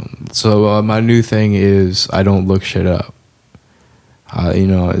don't know. So my new thing is I don't look shit up.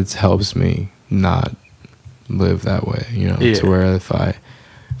 It helps me not live that way. To where if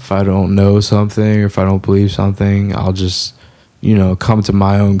I don't know something or if I don't believe something, I'll just come to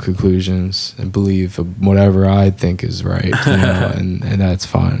my own conclusions and believe whatever I think is right. and that's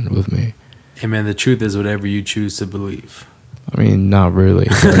fine with me. Hey man, the truth is whatever you choose to believe. I mean, not really.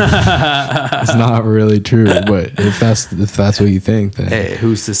 It's not really true, but if that's what you think, then hey,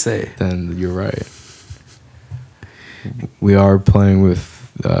 who's to say? Then you're right. We are playing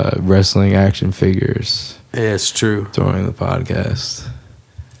with wrestling action figures. Yeah, it's true. During the podcast,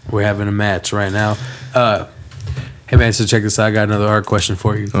 we're having a match right now. Hey man, so check this out. I got another hard question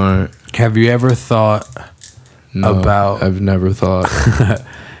for you. All right. Have you ever thought about? I've never thought.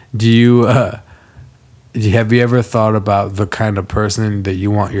 Have you ever thought about the kind of person that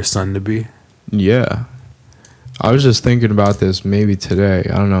you want your son to be? Yeah. I was just thinking about this maybe today.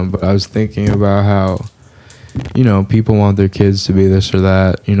 I don't know, but I was thinking about how, people want their kids to be this or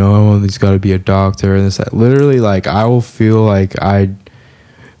that. Oh, he's got to be a doctor and this, that. Literally, like, I'll feel like I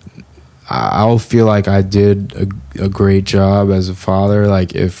did a great job as a father.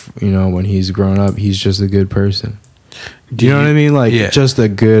 Like, if, when he's grown up, he's just a good person. Do you know what I mean? Like, just a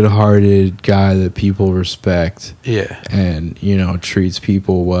good-hearted guy that people respect. Yeah. And, treats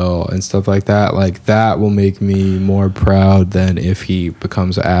people well and stuff like that. Like, that will make me more proud than if he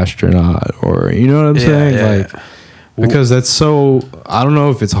becomes an astronaut or, you know what I'm saying? Yeah. Like, because that's so, I don't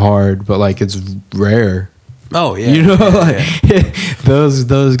know if it's hard, but, like, it's rare. Oh, yeah.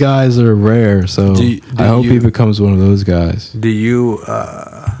 Those guys are rare. So I hope he becomes one of those guys.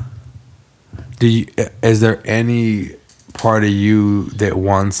 Is there any part of you that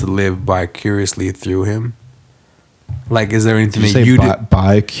wants to live vicariously through him? Like, is there anything that you do?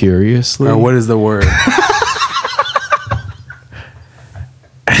 Vicariously? Or what is the word?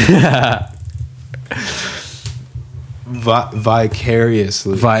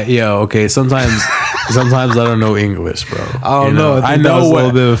 Vicariously. Okay. Sometimes I don't know English, bro. I don't know. I know a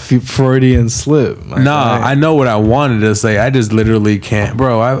little bit of Freudian slip. I know what I wanted to say. I just literally can't,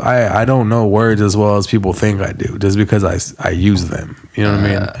 bro. I don't know words as well as people think I do, just because I use them. You know what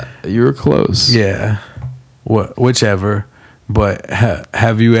I mean? You were close. Yeah. Whichever. But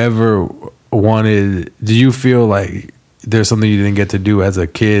have you ever wanted? Do you feel like there's something you didn't get to do as a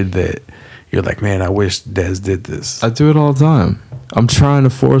kid that you're like, man, I wish Des did this? I do it all the time. I'm trying to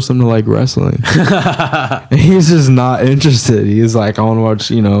force him to like wrestling. He's just not interested. He's like, I want to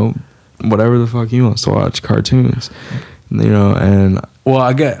watch, whatever the fuck he wants to watch, cartoons, and. Well,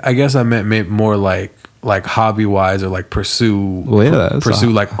 I guess I meant maybe more like hobby wise or like pursue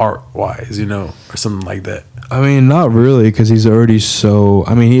like art wise, or something like that. I mean, not really, because he's already so.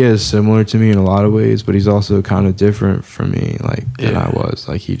 I mean, he is similar to me in a lot of ways, but he's also kind of different from me, than I was.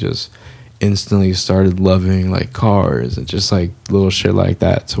 Like, he just instantly started loving like cars and just like little shit like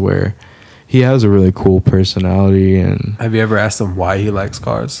that, to where he has a really cool personality. And have you ever asked him why he likes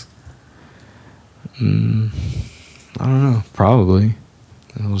cars? I don't know. Probably.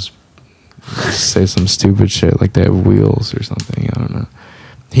 He'll just say some stupid shit like they have wheels or something. I don't know.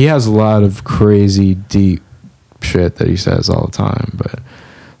 He has a lot of crazy deep shit that he says all the time, but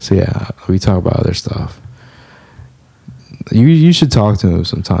so yeah, we talk about other stuff. You should talk to him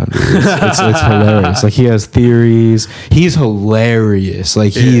sometime, dude. It's hilarious. Like, he has theories. He's hilarious.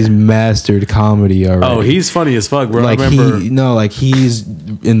 Like, he's mastered comedy already. Oh, he's funny as fuck, bro. Like, I remember. He's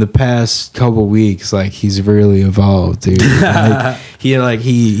in the past couple weeks, like, he's really evolved, dude. Like,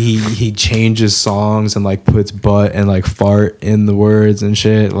 he changes songs and like puts butt and like fart in the words and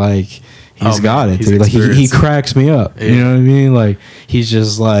shit. Like, he's got it, dude. Like, he cracks me up. Yeah. You know what I mean? Like, he's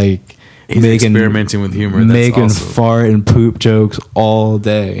just like. He's experimenting with humor. That's making awesome. Fart and poop jokes all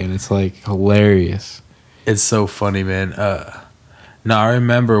day, and it's like hilarious. It's so funny, man. I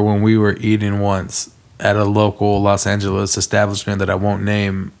remember when we were eating once at a local Los Angeles establishment that I won't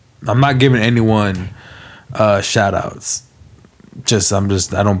name. I'm not giving anyone shout outs.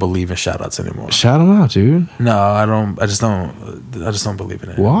 I don't believe in shout outs anymore. Shout them out, dude. No, I don't. I just don't believe in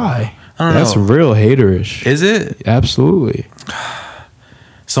it. Why? I don't know. That's real haterish. Is it? Absolutely.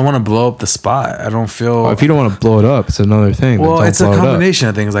 So I want to blow up the spot. I don't feel. If you don't want to blow it up, it's another thing. Well, it's a combination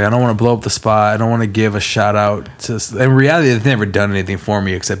of things. Like, I don't want to blow up the spot. I don't want to give a shout out to. In reality, they've never done anything for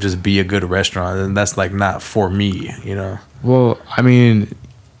me except just be a good restaurant, and that's like not for me, Well, I mean,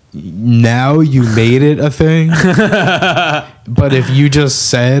 now you made it a thing. But if you just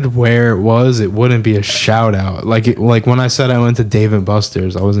said where it was, it wouldn't be a shout out. Like when I said I went to Dave and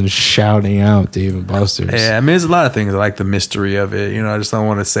Buster's, I wasn't shouting out Dave and Buster's. Yeah, I mean, there's a lot of things. I like the mystery of it. You know, I just don't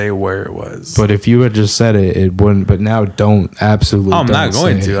want to say where it was. But if you had just said it, it wouldn't. But now absolutely. I'm not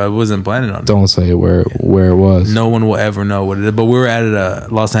going to. I wasn't planning on it. Don't say where it was. No one will ever know what it is. But we were at a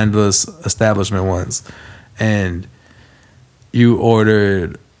Los Angeles establishment once, and you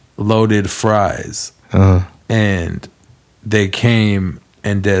ordered loaded fries, and they came,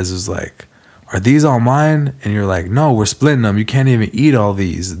 and Des was like, "Are these all mine?" And you're like, "No, we're splitting them. You can't even eat all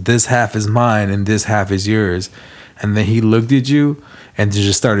these. This half is mine and this half is yours." And then he looked at you and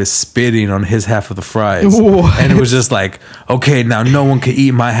just started spitting on his half of the fries. What? And it was just like, "Okay, now no one can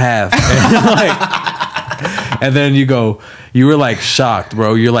eat my half." And then you were like shocked,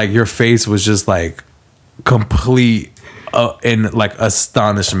 bro. You're like, your face was just like complete in like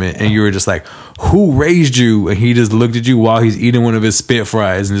astonishment, and you were just like, "Who raised you?" And he just looked at you while he's eating one of his spit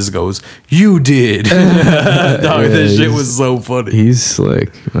fries and just goes, "You did." Dog, yeah, that shit was so funny. He's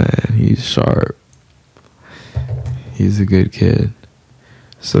slick, man. He's sharp. He's a good kid.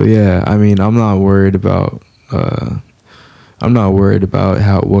 So yeah, I mean, I'm not worried about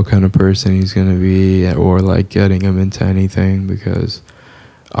what kind of person he's gonna be, or like getting him into anything, because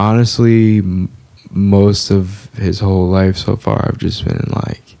honestly, most of his whole life so far, I've just been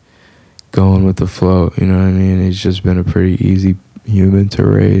like going with the flow. You know what I mean? He's just been a pretty easy human to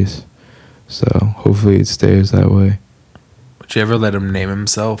raise. So hopefully it stays that way. Would you ever let him name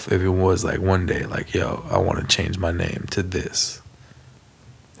himself if it was like one day, like, "Yo, I want to change my name to this"?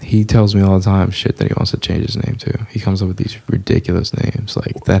 He tells me all the time shit that he wants to change his name to. He comes up with these ridiculous names,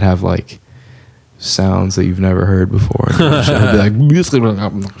 like that have like sounds that you've never heard before. And he'll be like,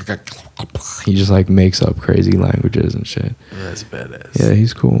 he just like makes up crazy languages and shit. That's badass. Yeah,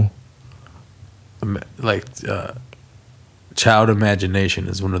 he's cool. Like, child imagination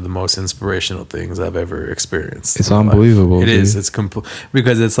is one of the most inspirational things I've ever experienced. It's unbelievable. It is. It's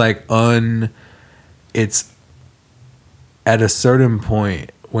because it's like it's at a certain point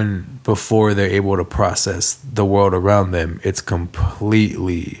before they're able to process the world around them, it's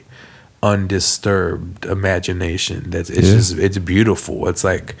completely undisturbed imagination. It's beautiful. It's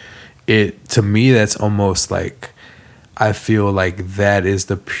like to me, that's almost like, I feel like that is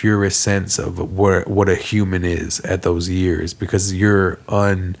the purest sense of what a human is at those years, because you're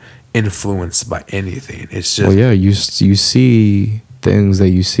uninfluenced by anything. It's just, well, yeah, you see things that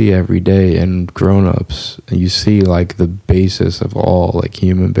you see every day in grown-ups, and you see like the basis of all like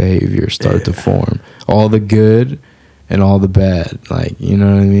human behavior start to form, all the good and all the bad, like, you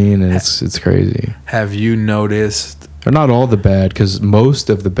know what I mean? And it's crazy. Have you noticed, or not all the bad, because most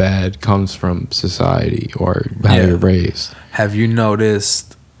of the bad comes from society or how you're raised. Have you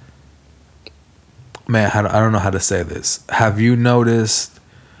noticed, man, I don't know how to say this. Have you noticed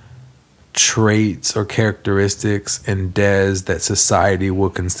traits or characteristics in Dez that society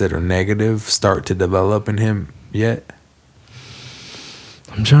would consider negative start to develop in him yet?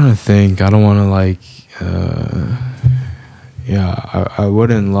 I'm trying to think. I don't want to like, I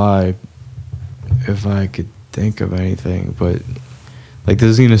wouldn't lie if I could think of anything, but like, this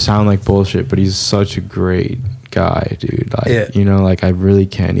is gonna sound like bullshit, but he's such a great guy, dude. Like, you know, like I really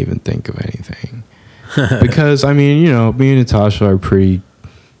can't even think of anything because I mean, you know, me and Natasha are pretty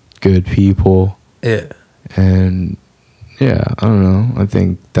good people. Yeah. And yeah, I don't know. I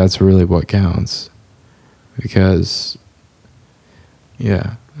think that's really what counts, because you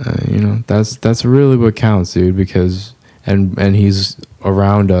know, that's really what counts, dude, because and he's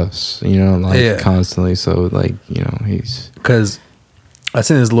around us, you know, like constantly. So like, you know, because I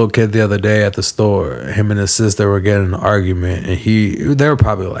seen this little kid the other day at the store. Him and his sister were getting in an argument, and they were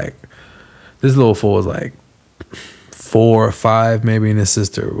probably like, this little fool was like 4 or 5 maybe, and his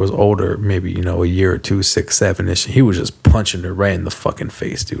sister was older, maybe, you know, a year or 2, 6, 7-ish. He was just punching her right in the fucking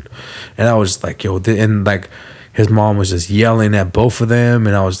face, dude. And I was just like, yo, and like his mom was just yelling at both of them,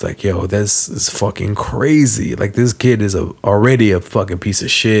 and I was like, yo, this is fucking crazy. Like, this kid is already a fucking piece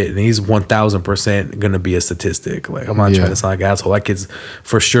of shit, and he's 1000% gonna be a statistic. Like, I'm not trying to sound like an asshole. That kid's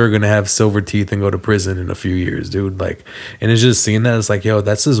for sure gonna have silver teeth and go to prison in a few years, dude. Like, and it's just seeing that, it's like, yo,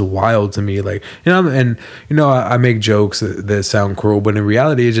 that's just wild to me. Like, you know, and you know, I make jokes that sound cruel, but in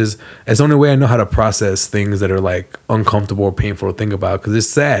reality, it's the only way I know how to process things that are like uncomfortable or painful to think about, because it's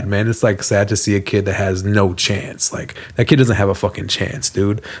sad, man. It's like sad to see a kid that has no chance. Like, that kid doesn't have a fucking chance,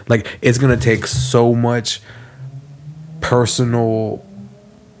 dude. Like, it's gonna take so much personal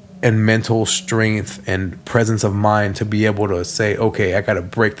and mental strength and presence of mind to be able to say, okay, I gotta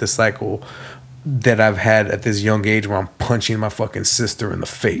break the cycle that I've had at this young age where I'm punching my fucking sister in the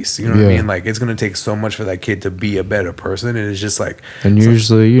face. You know what I mean? Like, it's going to take so much for that kid to be a better person. And it's just like... And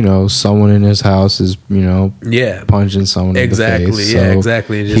usually, you know, someone in his house is, you know, punching someone in the face. Yeah,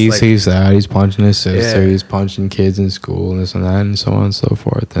 exactly. Just he sees that. He's punching his sister. He's punching kids in school and this and that and so on and so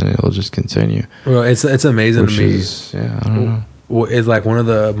forth. And it'll just continue. Well, it's amazing to me. I don't know. Well, it's like one of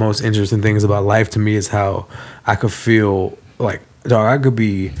the most interesting things about life to me is how I could feel like, dog, I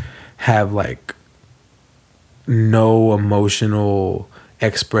could have like no emotional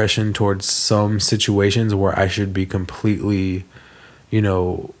expression towards some situations where I should be completely, you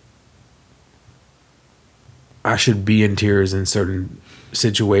know, I should be in tears in certain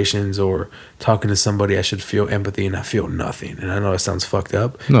situations, or talking to somebody I should feel empathy and I feel nothing. And I know it sounds fucked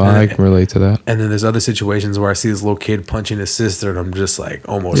up. No, I can relate to that. And then there's other situations where I see this little kid punching his sister and I'm just like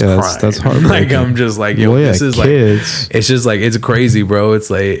almost crying. That's heartbreaking. Like, I'm just like, yo, this is kids. Like, it's just like, it's crazy, bro. It's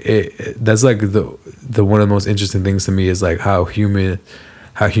like, that's like the one of the most interesting things to me is like how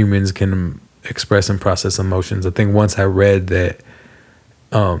humans can express and process emotions. I think once I read that,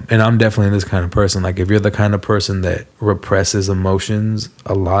 and I'm definitely this kind of person. Like, if you're the kind of person that represses emotions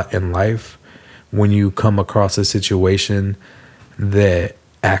a lot in life, when you come across a situation that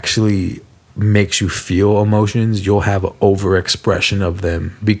actually makes you feel emotions, you'll have an overexpression of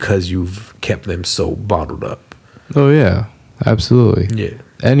them because you've kept them so bottled up. Oh, yeah. Absolutely. Yeah.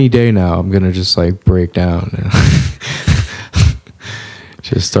 Any day now, I'm going to just, like, break down and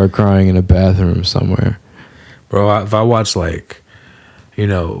just start crying in a bathroom somewhere. Bro, if I watch, like, you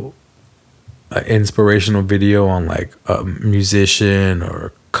know, an inspirational video on like a musician or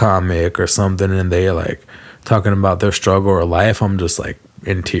a comic or something, and they like talking about their struggle or life, I'm just like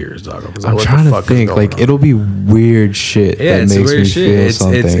in tears, dog. I'm trying to think, like, it'll be weird shit that makes me feel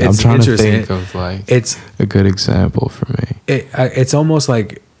something. I'm trying to think of like it's a good example for me. It's almost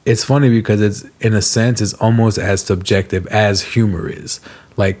like, it's funny because it's, in a sense, it's almost as subjective as humor is.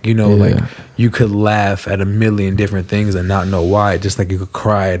 Like, you know, like you could laugh at a million different things and not know why, just like you could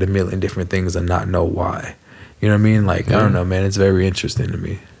cry at a million different things and not know why. You know what I mean? Like, I don't know, man. It's very interesting to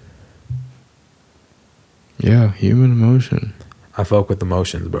me. Yeah, human emotion. I fuck with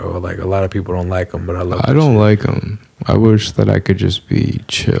emotions, bro. Like, a lot of people don't like them, but I love them. I don't like them. I wish that I could just be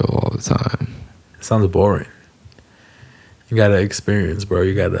chill all the time. It sounds boring. You gotta experience, bro.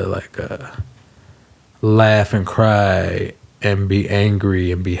 You gotta, like, laugh and cry and be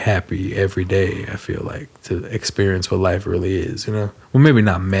angry and be happy every day, I feel like, to experience what life really is, you know? Well, maybe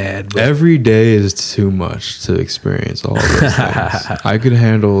not mad, but every day is too much to experience all those things. I could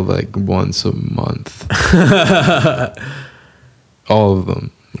handle, like, once a month. All of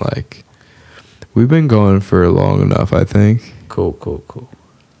them. Like, we've been going for long enough, I think. Cool.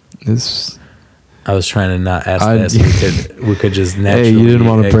 I was trying to not ask that so we could just naturally. Hey, you didn't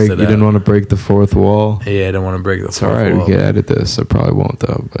want to break the fourth wall. Yeah, I didn't want to break the fourth wall. It's alright, we can edit this. I probably won't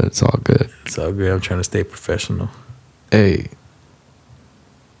though, but it's all good. It's all good. I'm trying to stay professional. Hey,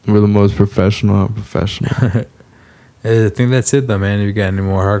 we're the most professional. I think that's it though, man. You got any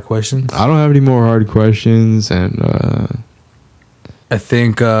more hard questions? I don't have any more hard questions, and I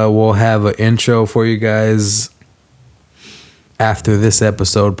think we'll have an intro for you guys after this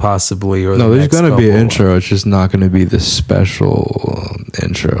episode, possibly, or there's gonna be an intro. It's just not gonna be the special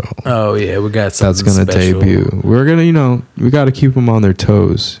intro. Oh yeah, we got something that's gonna debut. We're gonna, you know, we got to keep them on their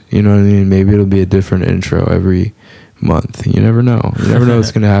toes. You know what I mean? Maybe it'll be a different intro every month. You never know. You never know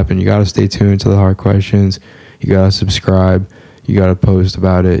what's gonna happen. You gotta stay tuned to the hard questions. You gotta subscribe. You gotta post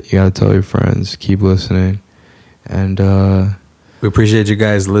about it. You gotta tell your friends. Keep listening, and we appreciate you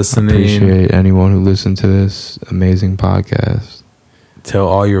guys listening. I appreciate anyone who listened to this amazing podcast. Tell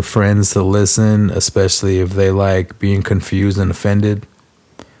all your friends to listen, especially if they like being confused and offended.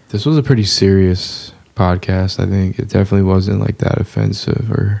 This was a pretty serious podcast, I think. It definitely wasn't like that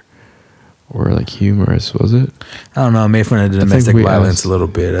offensive or like humorous, was it? I don't know. I made fun of domestic violence a little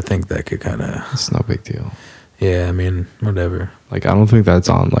bit. I think that could kind of... It's no big deal. Yeah, I mean, whatever. Like, I don't think that's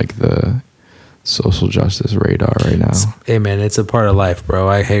on like the social justice radar right now. Hey man, it's a part of life, bro.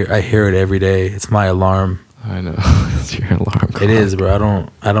 I hear it every day. It's my alarm. I know. It's your alarm clock. It is, bro.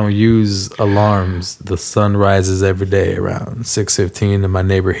 I don't use alarms. The sun rises every day around 6:15 and my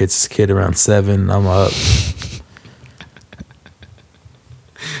neighbor hits his kid around 7. I'm up.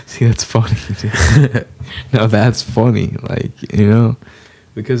 See, that's funny, dude. No, that's funny. Like, you know,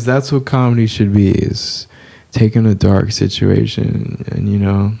 because that's what comedy should be, is taking a dark situation and, you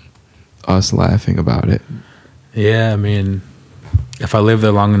know, us laughing about it. Yeah, I mean, if I live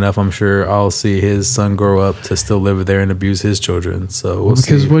there long enough, I'm sure I'll see his son grow up to still live there and abuse his children. So we'll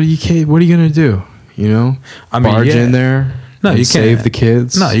see. What are you gonna do? You know, I mean, barge in there. No, you can't save the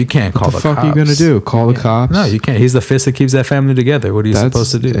kids. No, you can't call the cops. What the fuck are you gonna do? Call the cops? No, you can't. He's the fist that keeps that family together. What are you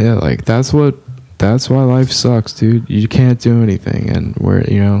supposed to do? Yeah, like that's why life sucks, dude. You can't do anything, and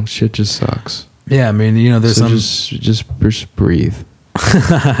shit just sucks. Yeah, I mean, there's so just breathe.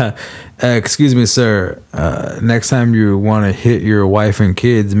 Excuse me, sir. Next time you want to hit your wife and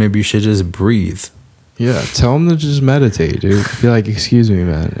kids, maybe you should just breathe. Yeah, tell them to just meditate, dude. Be like, excuse me,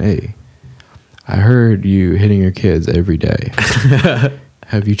 man. Hey, I heard you hitting your kids every day.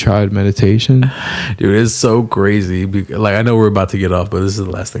 Have you tried meditation? Dude, it's so crazy. Like, I know we're about to get off, but this is the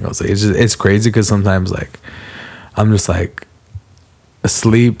last thing I'll say. It's crazy because sometimes, like, I'm just like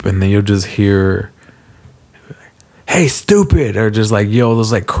asleep, and then you'll just hear, "Hey, stupid," or just like, "Yo,"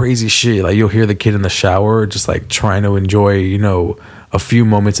 those like crazy shit. Like, you'll hear the kid in the shower just like trying to enjoy, a few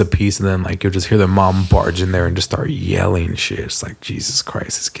moments of peace, and then like you'll just hear their mom barge in there and just start yelling shit. It's like, Jesus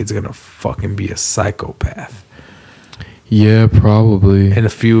Christ, this kid's gonna fucking be a psychopath. Yeah, probably. In a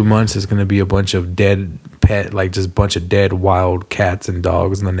few months, there's gonna be a bunch of dead just bunch of dead wild cats and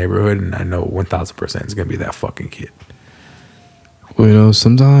dogs in the neighborhood, and I know 1000% it's gonna be that fucking kid. Well,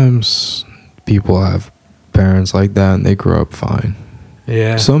 sometimes people have parents like that, and they grow up fine.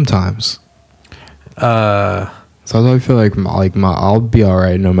 Yeah. Sometimes. So I feel like I'll be all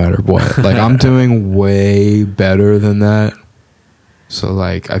right no matter what. Like, I'm doing way better than that. So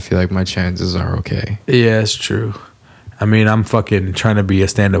like, I feel like my chances are okay. Yeah, it's true. I mean, I'm fucking trying to be a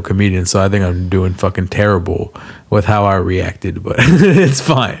stand-up comedian, so I think I'm doing fucking terrible with how I reacted, but it's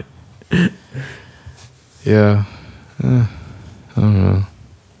fine. Yeah. I don't know.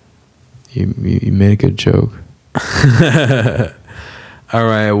 You made a good joke. All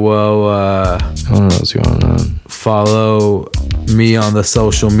right, well, I don't know what's going on. Follow me on the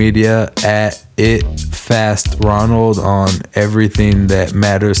social media at ItFastRonald on everything that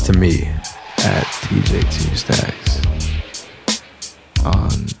matters to me. At TJ2 Stacks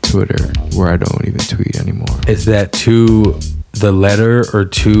on Twitter, where I don't even tweet anymore. Is that to the letter or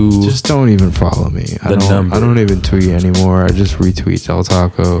to? Just don't even follow me. I don't even tweet anymore. I just retweet Del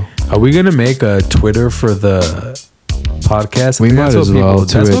Taco. Are we gonna make a Twitter for the podcast? We might as well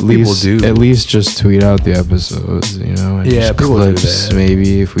to at least just tweet out the episodes, and just clips, do that.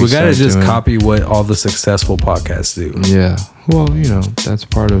 Maybe if we gotta just copy what all the successful podcasts do. Yeah, well, that's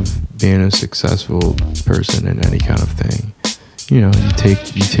part of being a successful person in any kind of thing. You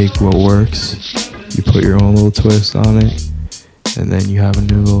take what works, you put your own little twist on it, and then you have a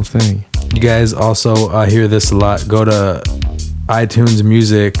new little thing. You guys also hear this a lot. Go to iTunes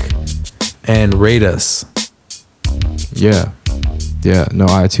Music and rate us. Yeah. No,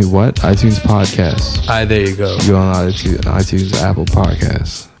 iTunes. What? iTunes Podcasts. There you go. Go on iTunes, Apple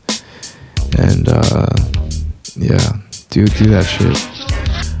Podcasts, and do that shit.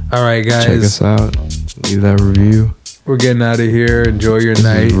 All right, guys. Check us out. Leave that review. We're getting out of here. Enjoy your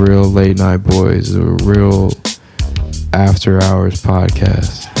night. Is real late night boys. A real after hours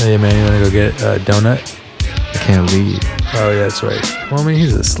podcast. Hey man, you wanna go get a donut? I can't leave. Oh yeah, that's right. Well, I mean,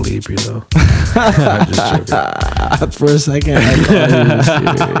 he's asleep, I'm just joking. For a second, I thought he was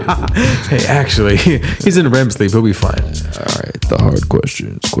serious. Hey, actually, he's in REM sleep. He'll be fine. All right, the hard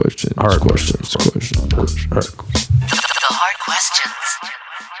questions. Hard questions. Questions. All right, cool. The hard questions.